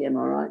whole body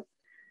MRI.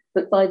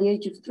 But by the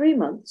age of 3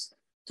 months,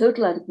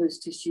 total adipose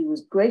tissue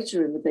was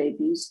greater in the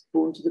babies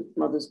born to the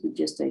mothers with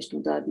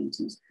gestational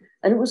diabetes.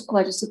 And it was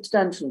quite a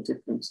substantial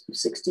difference of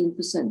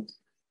 16%.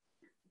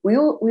 We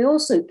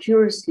also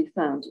curiously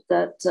found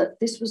that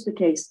this was the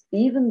case,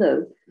 even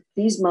though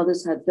these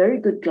mothers had very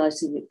good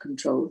glycemic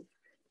control.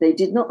 They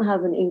did not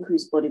have an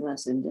increased body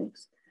mass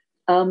index,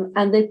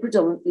 and they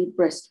predominantly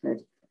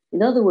breastfed.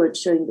 In other words,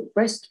 showing that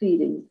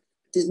breastfeeding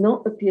does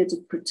not appear to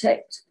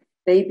protect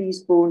babies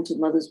born to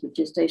mothers with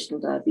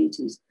gestational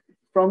diabetes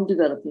from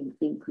developing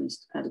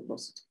increased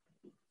adiposity.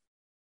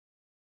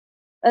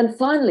 And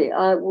finally,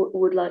 I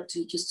would like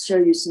to just show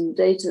you some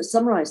data,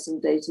 summarize some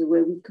data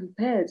where we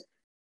compared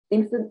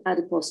infant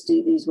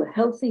adiposity. These were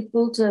healthy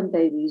full-term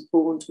babies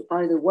born to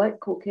either white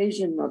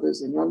Caucasian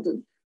mothers in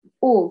London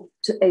or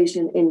to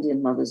Asian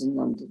Indian mothers in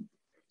London.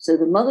 So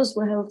the mothers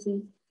were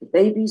healthy, the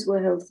babies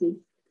were healthy,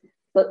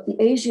 but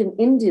the Asian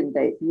Indian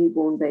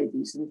newborn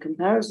babies, in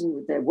comparison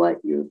with their white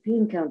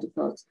European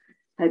counterparts,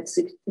 had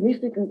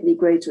significantly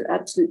greater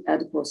absolute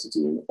adiposity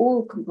in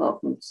all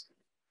compartments,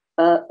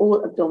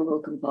 all abdominal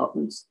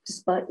compartments,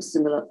 despite the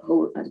similar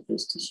whole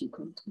adipose tissue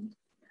content.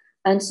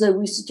 And so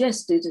we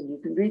suggested, and you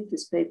can read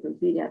this paper in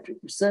Pediatric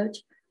Research,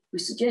 we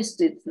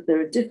suggested that there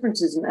are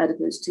differences in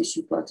adipose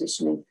tissue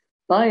partitioning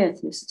by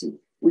ethnicity,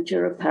 which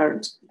are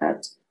apparent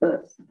at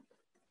birth.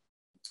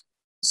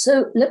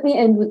 So let me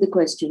end with the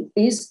question,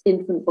 is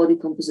infant body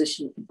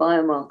composition a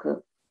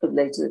biomarker of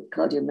later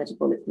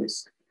cardiometabolic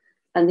risk?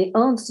 And the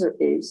answer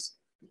is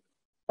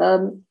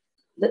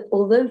that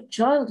although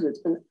childhood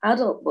and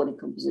adult body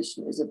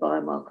composition is a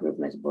biomarker of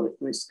metabolic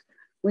risk,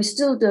 we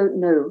still don't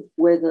know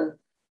whether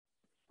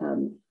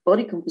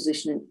body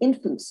composition in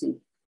infancy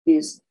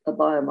is a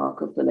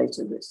biomarker for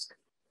later risk.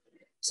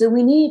 So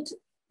we need,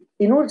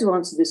 in order to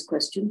answer this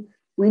question,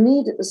 we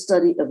need a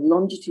study of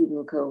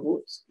longitudinal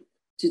cohorts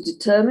to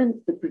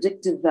determine the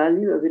predictive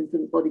value of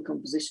infant body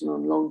composition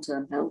on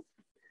long-term health,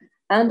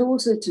 and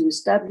also to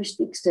establish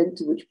the extent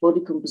to which body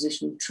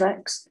composition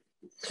tracks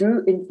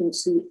through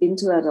infancy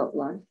into adult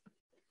life.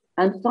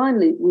 And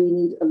finally, we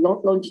need a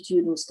lot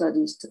longitudinal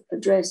studies to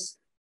address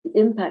the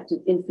impact of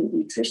infant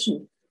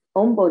nutrition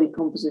on body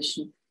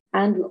composition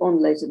and on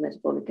later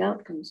metabolic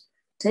outcomes,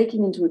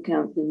 taking into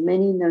account the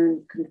many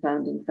known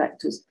confounding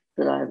factors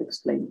that I have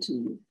explained to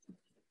you.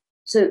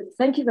 So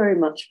thank you very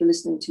much for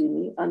listening to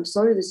me. I'm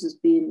sorry this has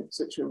been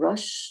such a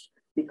rush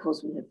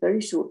because we have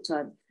very short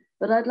time,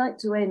 but I'd like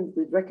to end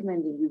with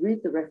recommending you read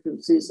the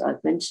references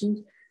I've mentioned.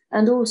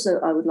 And also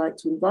I would like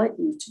to invite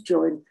you to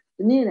join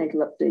the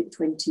Neonatal Update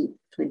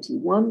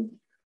 2021.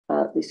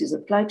 This is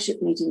a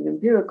flagship meeting of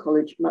Imperial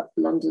College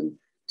London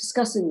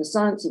discussing the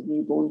science of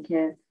newborn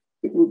care.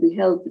 It will be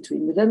held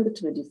between November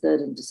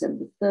 23rd and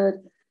December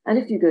 3rd. And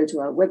if you go to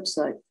our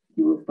website,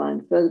 you will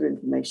find further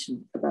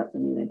information about the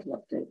Neonatal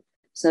Update.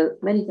 So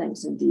many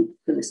thanks indeed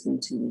for listening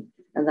to me.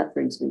 And that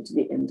brings me to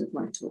the end of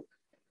my talk.